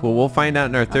right. Well, we'll find out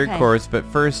in our third course, but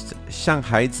first, 像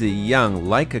孩子一样,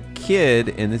 like a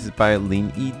kid, and this is by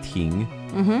Lin Yiting.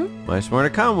 Much more to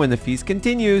come when the feast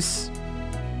continues.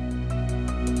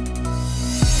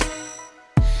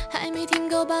 还没听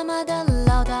够爸妈的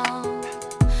唠叨，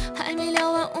还没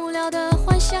聊完无聊的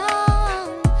幻想，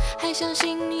还相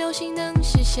信流星能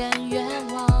实现愿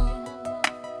望，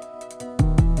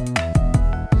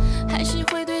还是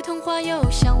会对童话有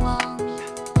向往，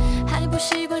还不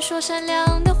习惯说善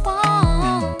良的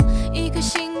谎，一颗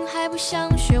心还不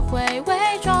想学会伪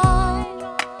装，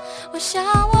我想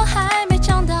我还没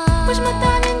长大，为什么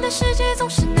大人的世界总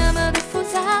是那么的复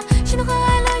杂，心动和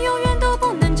爱乐永远都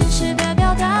不能真实的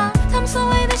表达，他们所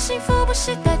谓的幸福不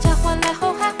是代价换来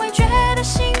后还会觉得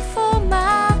幸福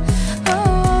吗？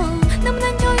能不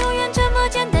能就永远这么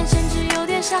简单，甚至有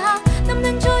点傻？能不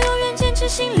能就永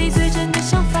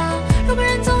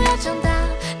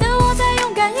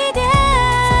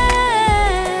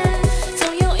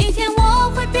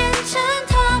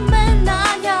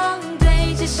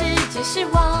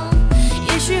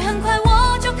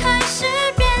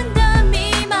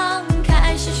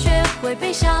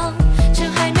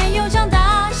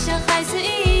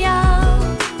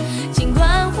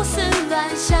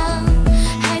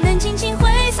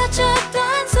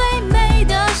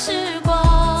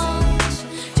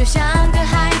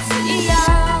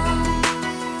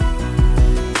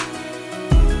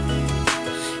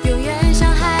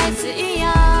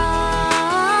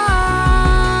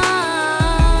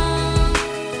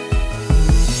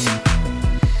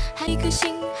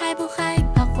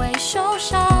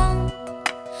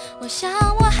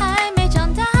还没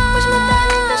长大。为什么大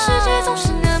人的世界总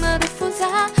是那么的复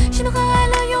杂？喜怒和哀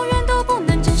乐永远都不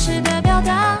能真实的表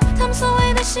达。他们所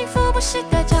谓的幸福，不惜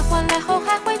代价换来后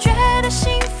还会觉得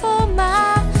幸福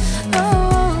吗？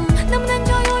能不能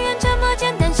就永远这么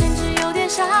简单，甚至有点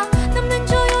傻？能不能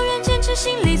就永远坚持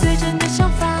心里最真的想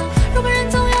法？如果人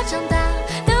总要长大，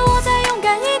那我再勇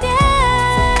敢一点。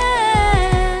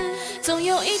总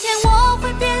有一天我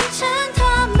会变成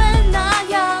他们那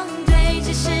样，对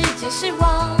这世界失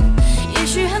望。也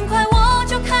许很快我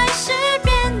就开始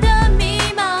变得迷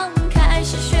茫，开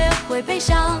始学会悲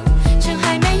伤，趁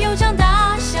还没有长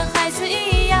大，像孩子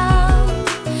一样。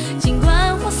尽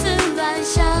管胡思乱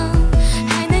想，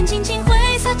还能尽情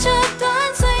挥洒这段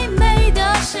最美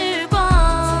的时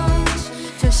光，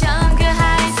就像个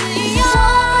孩子一样。我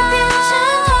会变成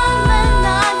他们那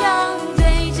样，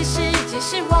对这世界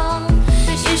失望。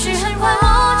也许很快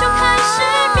我就开始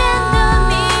变得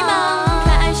迷茫，开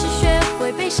始学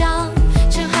会悲伤，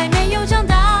趁还没有长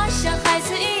大，像孩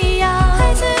子一样。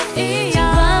尽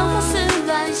管胡思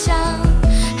乱想，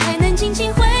还能尽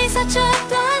情挥洒这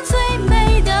段最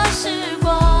美的时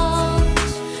光，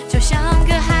就像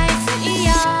个孩子一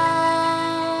样。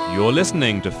You're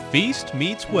listening to Feast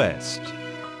Meets West.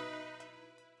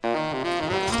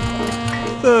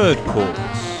 Third course.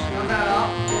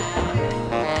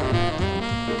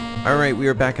 All right, we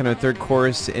are back on our third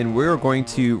course, and we're going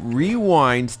to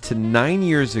rewind to 9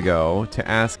 years ago to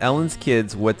ask Ellen's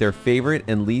kids what their favorite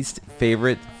and least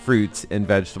favorite fruits and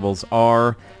vegetables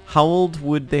are. How old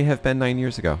would they have been 9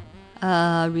 years ago?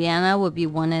 Rihanna would be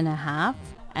 1.5,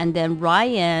 and then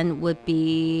Ryan would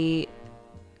be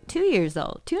 2 years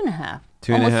old, 2.5,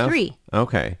 2.5? almost 3.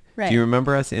 Okay. Right. Do you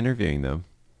remember us interviewing them?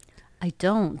 I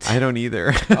don't. I don't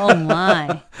either. Oh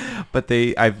my. But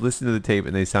I've listened to the tape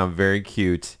and they sound very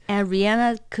cute. And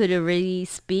Rihanna could already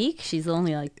speak. She's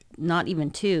only like not even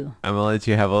 2. I'm going to let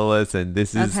you have a listen.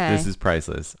 This Okay. is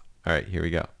priceless. All right, here we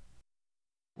go.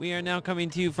 We are now coming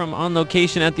to you from on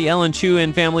location at the Ellen Chu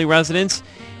and family residence,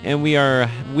 and we are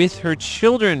with her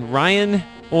children, Ryan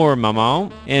or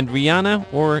Mama, and Rihanna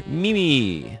or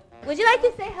Mimi. Would you like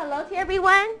to say hello to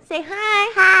everyone? Say hi.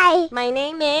 Hi. My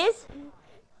name is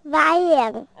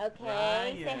Ryan.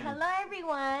 Okay. Say hello,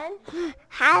 everyone.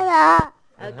 Hello.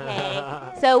 Okay.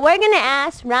 So we're going to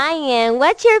ask Ryan,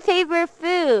 what's your favorite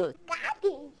food?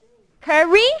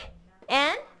 Curry?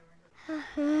 And?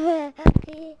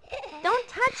 Don't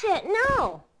touch it.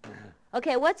 No.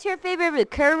 Okay, what's your favorite food?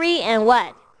 Curry and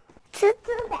what?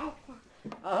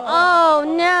 Oh,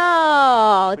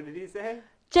 no. What did he say?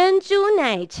 珍珠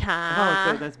奶茶.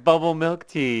 Oh, so that's bubble milk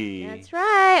tea. That's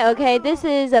right. Okay, this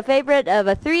is a favorite of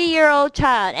a 3-year-old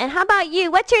child. And how about you?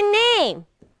 What's your name?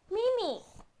 Mimi.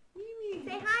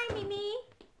 Say hi, Mimi.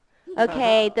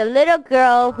 Okay, the little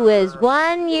girl who is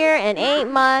 1 year and 8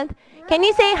 months. Can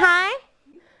you say hi?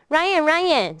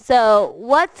 Ryan. So,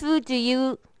 what food do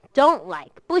you don't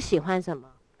like? 不喜欢什么?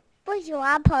 不喜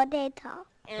欢 potato.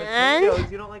 And? Potatoes.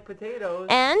 You don't like potatoes.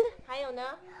 And? 还有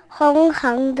呢? 红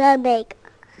红的那个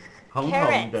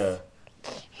Carrots.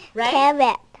 Right?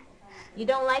 carrot. You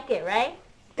don't like it, right?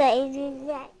 对，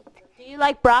 Do you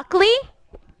like broccoli?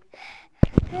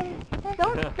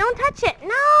 Don't touch it.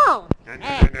 No.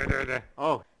 Hey.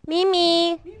 Oh.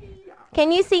 Mimi,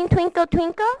 can you sing Twinkle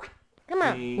Twinkle? Come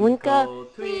on. Twinkle,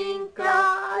 twinkle,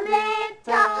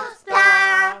 little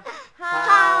star,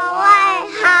 how I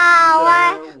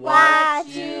watch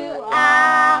you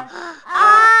are.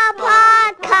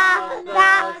 Upon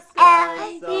clouds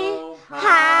and sea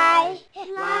high,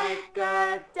 like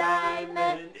a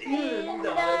diamond in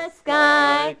the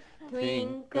sky.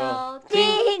 Twinkle,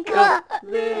 twinkle,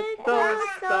 little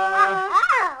star,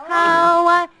 how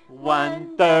I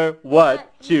wonder what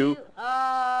you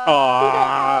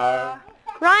are.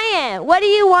 Ryan, what do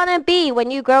you want to be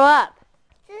when you grow up?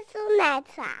 珍珠奶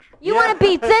茶. You want to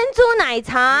be 珍珠奶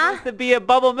茶? To be a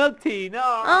bubble milk tea.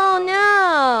 No. Oh,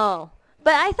 no.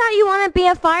 But I thought you want to be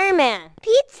a fireman.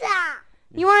 Pizza.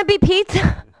 You want to be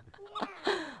pizza?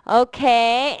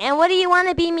 Okay. And what do you want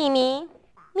to be, Mimi?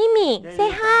 Mimi, say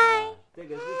hi. Hi.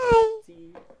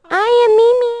 I am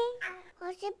Mimi.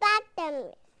 我是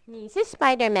Spider-Man. 你是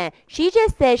Spider-Man. She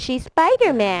just said she's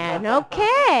Spider-Man.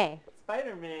 Okay.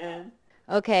 Spider-Man.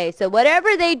 Okay, so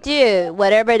whatever they do,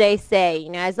 whatever they say,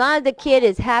 as long as the kid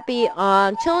is happy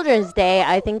on Children's Day,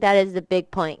 I think that is the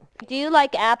big point. Do you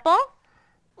like apple?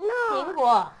 No. 苹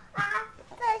果.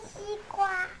 这西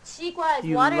瓜. 西瓜 is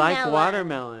You watermelon. like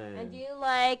watermelon. And do you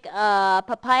like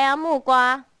papaya 木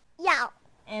瓜? 要.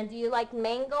 And do you like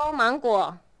mango 芒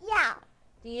果? 要.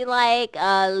 Do you like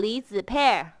梨子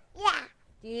pear? Yeah.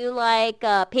 Do you like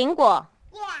苹果?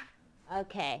 Yeah.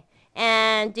 Okay.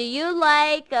 And do you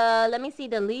like, let me see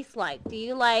the least like. Do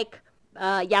you like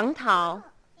yang tao?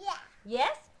 Yeah.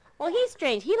 Yes? Well, he's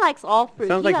strange. He likes all fruit.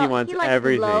 Sounds like he wants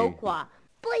everything. likes 箩瓜.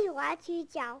 不喜欢吃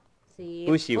饺. See,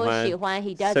 不喜欢. 不喜欢,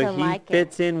 he doesn't so he like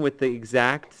fits in with the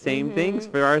exact same things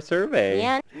for our survey.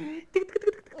 Yeah.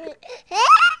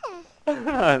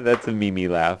 That's a Mimi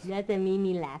laugh. That's a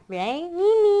Mimi laugh, right?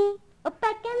 Mimi,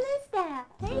 opa kamusta?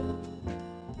 Hey.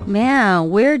 Man,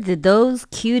 where did those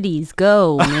cuties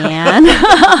go, man?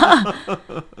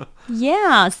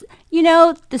 Yes. You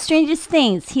know, the strangest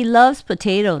things, he loves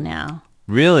potato now.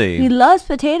 Really? He loves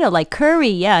potato, like curry,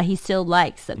 yeah, he still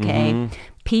likes, okay?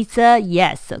 Pizza,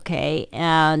 yes, okay?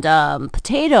 And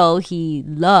potato, he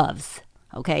loves,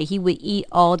 okay? He would eat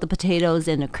all the potatoes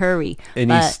in a curry.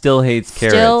 And he still hates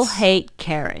carrots. Still hate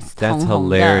carrots. That's 红红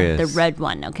的, hilarious. the red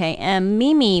one, okay? And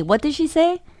Mimi, what did she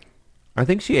say? I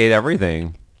think she ate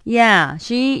everything. Yeah,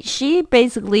 she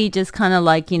basically just kind of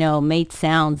like, you know, made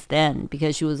sounds then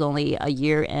because she was only a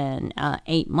year and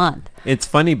 8 months. It's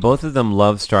funny, both of them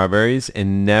love strawberries,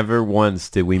 and never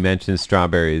once did we mention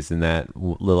strawberries in that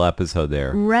little episode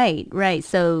there. Right.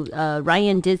 So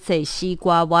Ryan did say 西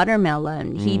瓜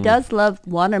watermelon. He does love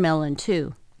watermelon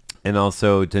too. And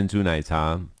also珍珠奶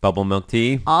茶, bubble milk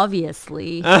tea.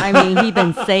 Obviously. I mean, he's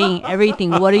been saying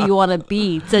everything. What do you want to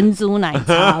be? 珍珠奶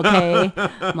茶, okay?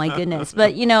 My goodness.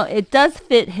 But, you know, it does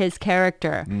fit his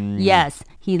character. Yes,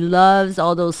 he loves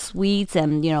all those sweets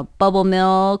and, you know, bubble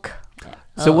milk.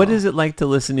 So what is it like to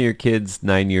listen to your kids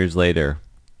 9 years later?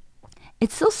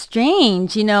 It's so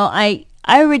strange. You know, I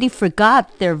already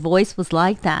forgot their voice was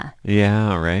like that.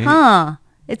 Yeah, right? Huh.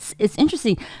 It's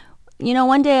interesting. You know,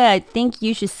 one day I think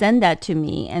you should send that to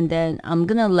me, and then I'm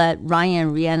going to let Ryan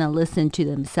and Rihanna listen to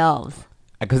themselves.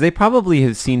 Because they probably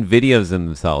have seen videos of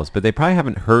themselves, but they probably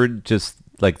haven't heard just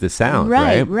like the sound,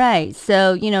 right? Right.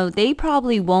 So, you know, they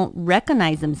probably won't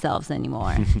recognize themselves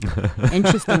anymore.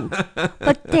 Interesting.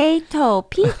 Potato,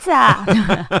 pizza.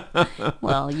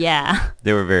 Well, yeah.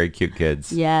 They were very cute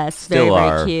kids. Yes, Still very,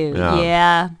 are. very cute. Yeah.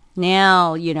 Yeah.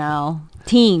 Now, you know,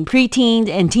 preteen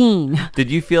and teen.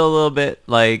 Did you feel a little bit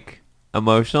like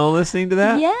emotional listening to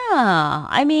that? Yeah.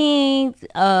 I mean,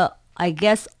 I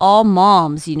guess all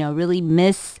moms, you know, really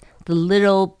miss the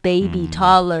little baby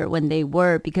toddler when they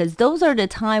were, because those are the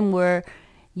time where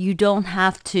you don't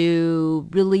have to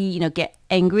really, you know, get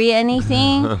angry at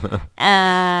anything.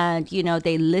 And, you know,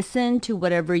 they listen to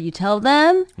whatever you tell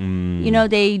them. You know,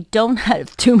 they don't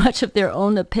have too much of their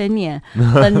own opinion.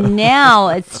 But now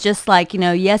it's just like, you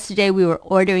know, yesterday we were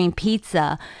ordering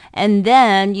pizza. And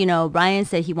then, you know, Ryan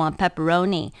said he wants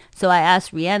pepperoni. So I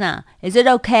asked Rihanna, is it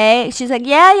okay? She's like,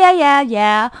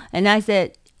 yeah. And I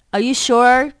said, are you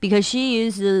sure? Because she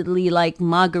usually like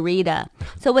margarita.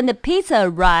 So when the pizza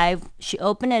arrived, she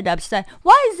opened it up. She's like,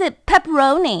 why is it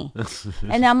pepperoni?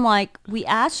 And I'm like, we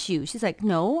asked you. She's like,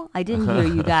 no, I didn't hear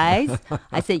you guys.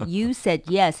 I said, you said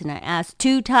yes. And I asked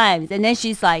 2 times. And then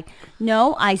she's like,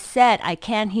 no, I said I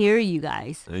can't hear you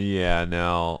guys. Yeah,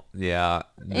 no. Yeah.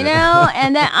 You know,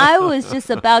 and then I was just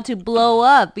about to blow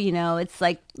up. You know, it's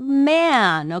like,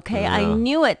 man, okay, I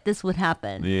knew it. This would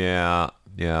happen. Yeah.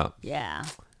 Yeah.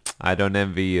 I don't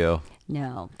envy you.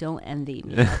 No, don't envy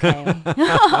me, okay?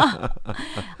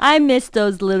 I miss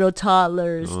those little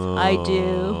toddlers. I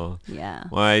do. Yeah.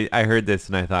 Well, I heard this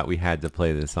and I thought we had to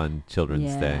play this on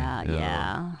Children's Day.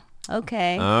 Yeah.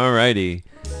 Okay. Alrighty.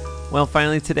 Well,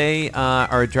 finally today,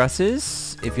 our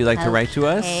addresses, if you'd like to write to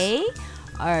us. Okay.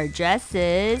 Our address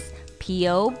is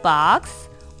P.O. Box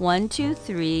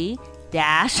 123-199,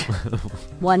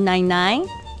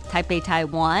 Taipei,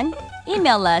 Taiwan.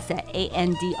 Email us at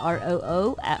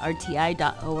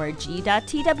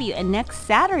androo@rti.org.tw. And next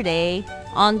Saturday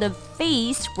on the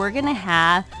feast, we're going to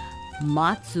have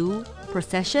Matsu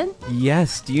procession.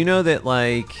 Yes. Do you know that,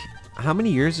 like, how many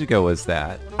years ago was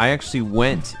that? I actually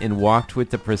went and walked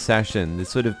with the procession.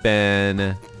 This would have been,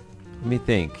 let me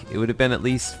think. It would have been at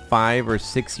least 5 or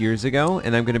 6 years ago.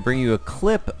 And I'm going to bring you a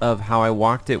clip of how I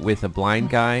walked it with a blind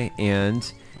guy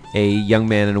and a young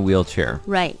man in a wheelchair.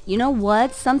 Right. You know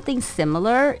what? Something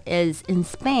similar is in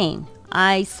Spain.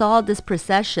 I saw this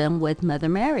procession with Mother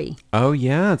Mary. Oh,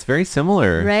 yeah. It's very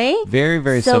similar. Right? Very,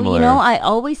 very similar. So, you know, I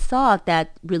always thought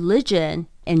that religion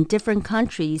in different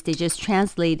countries, they just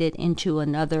translate it into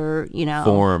another, you know,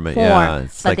 form. Yeah.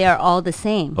 It's but like they are all the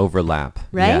same. Overlap.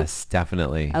 Right? Yes,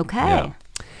 definitely. Okay. Yeah.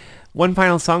 One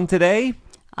final song today.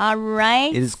 All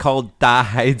right. It is called 大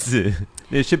孩子.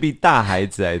 It should be 大孩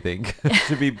子, I think. It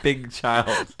should be big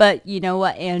child. But you know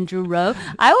what Andrew wrote?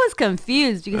 I was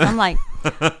confused because I'm like,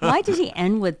 Why did he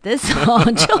end with this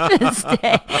on Children's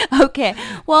Day? Okay,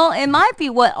 well, it might be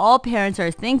what all parents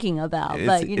are thinking about,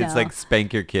 but you know. It's like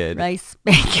spank your kid. Right,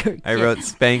 spank your kid. I wrote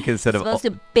spank instead of... supposed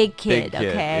to big kid,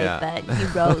 okay? Yeah. But he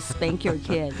wrote spank your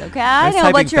kid, okay? I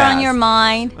know what's on your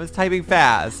mind. I was typing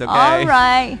fast, okay? All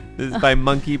right. This is by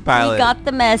Monkey Pilot. We got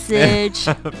the message.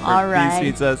 All right. Peace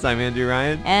Meets Us, I'm Andrew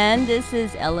Ryan. And this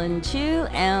is Ellen Chu,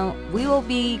 and we will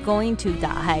be going to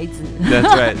打孩子.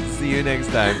 That's right. See you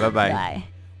next time. Bye-bye. Bye.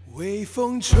 微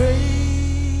风吹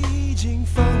进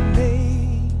房内，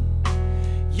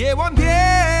夜晚变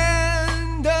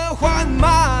得缓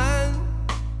慢，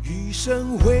雨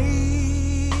声回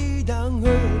荡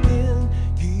耳边，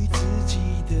与自己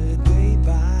的对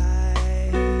白，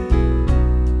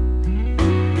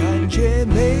感觉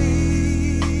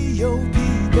没有疲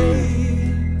惫，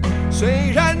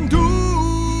虽然都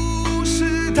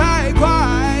市太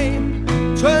快，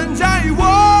存在我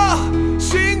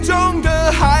心中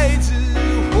的孩子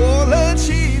活了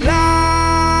起来，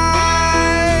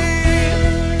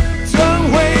怎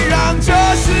会让这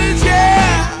世界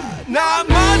那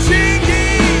么轻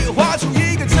易画出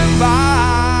一个成败？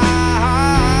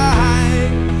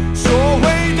所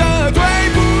谓的对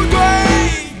不对，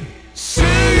是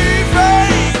与非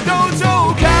都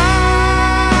走开，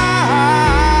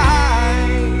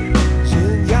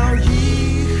真要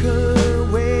以和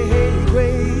为贵，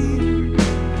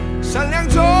善良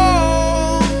中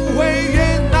会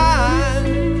越难，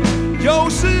有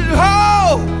时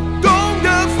候懂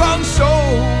得放手，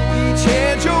一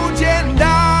切就简单。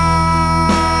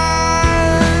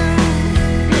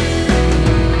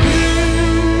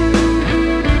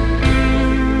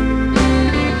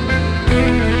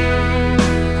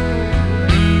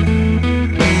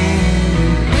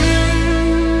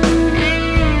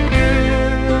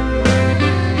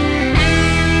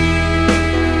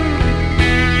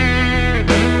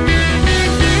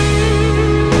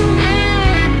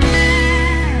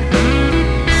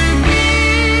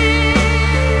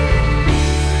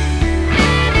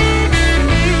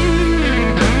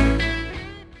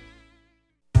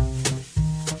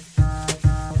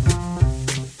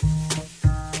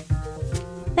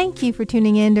Thank you for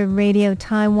tuning in to Radio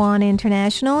Taiwan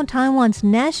International, Taiwan's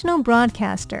national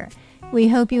broadcaster. We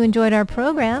hope you enjoyed our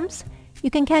programs. You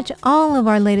can catch all of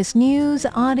our latest news,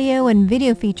 audio, and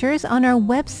video features on our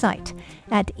website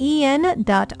at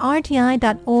en.rti.org.tw.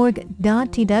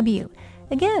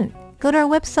 Again, go to our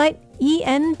website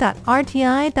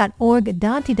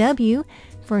en.rti.org.tw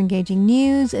for engaging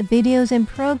news, videos, and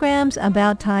programs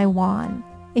about Taiwan.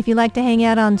 If you like to hang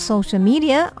out on social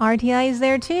media, RTI is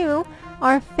there too.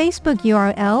 Our Facebook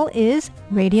URL is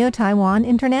Radio Taiwan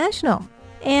International.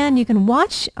 And you can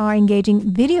watch our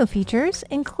engaging video features,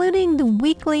 including the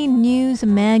weekly news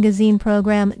magazine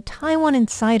program Taiwan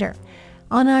Insider,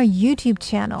 on our YouTube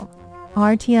channel,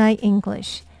 RTI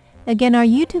English. Again, our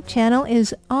YouTube channel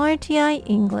is RTI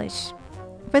English.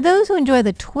 For those who enjoy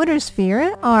the Twitter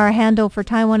sphere, our handle for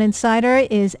Taiwan Insider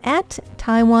is at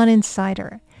Taiwan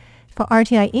Insider. For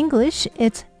RTI English,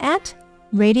 it's at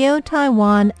Radio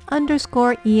Taiwan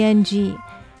 _ENG.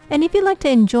 And if you'd like to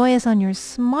enjoy us on your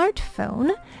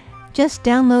smartphone, just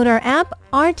download our app,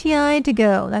 RTI To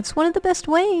Go. That's one of the best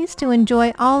ways to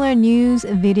enjoy all our news,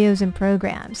 videos, and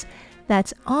programs.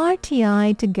 That's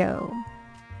RTI To Go.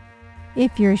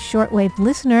 If you're a shortwave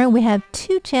listener, we have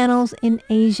 2 channels in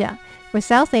Asia. For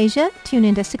South Asia, tune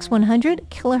into 6100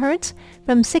 kilohertz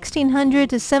from 1600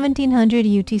 to 1700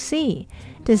 UTC.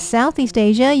 To Southeast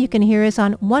Asia, you can hear us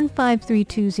on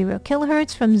 15320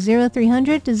 kilohertz from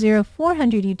 0300 to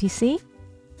 0400 UTC.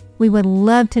 We would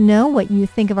love to know what you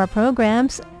think of our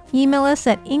programs. Email us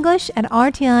at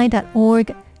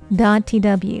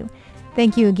english@rti.org.tw.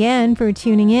 Thank you again for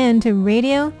tuning in to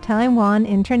Radio Taiwan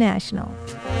International.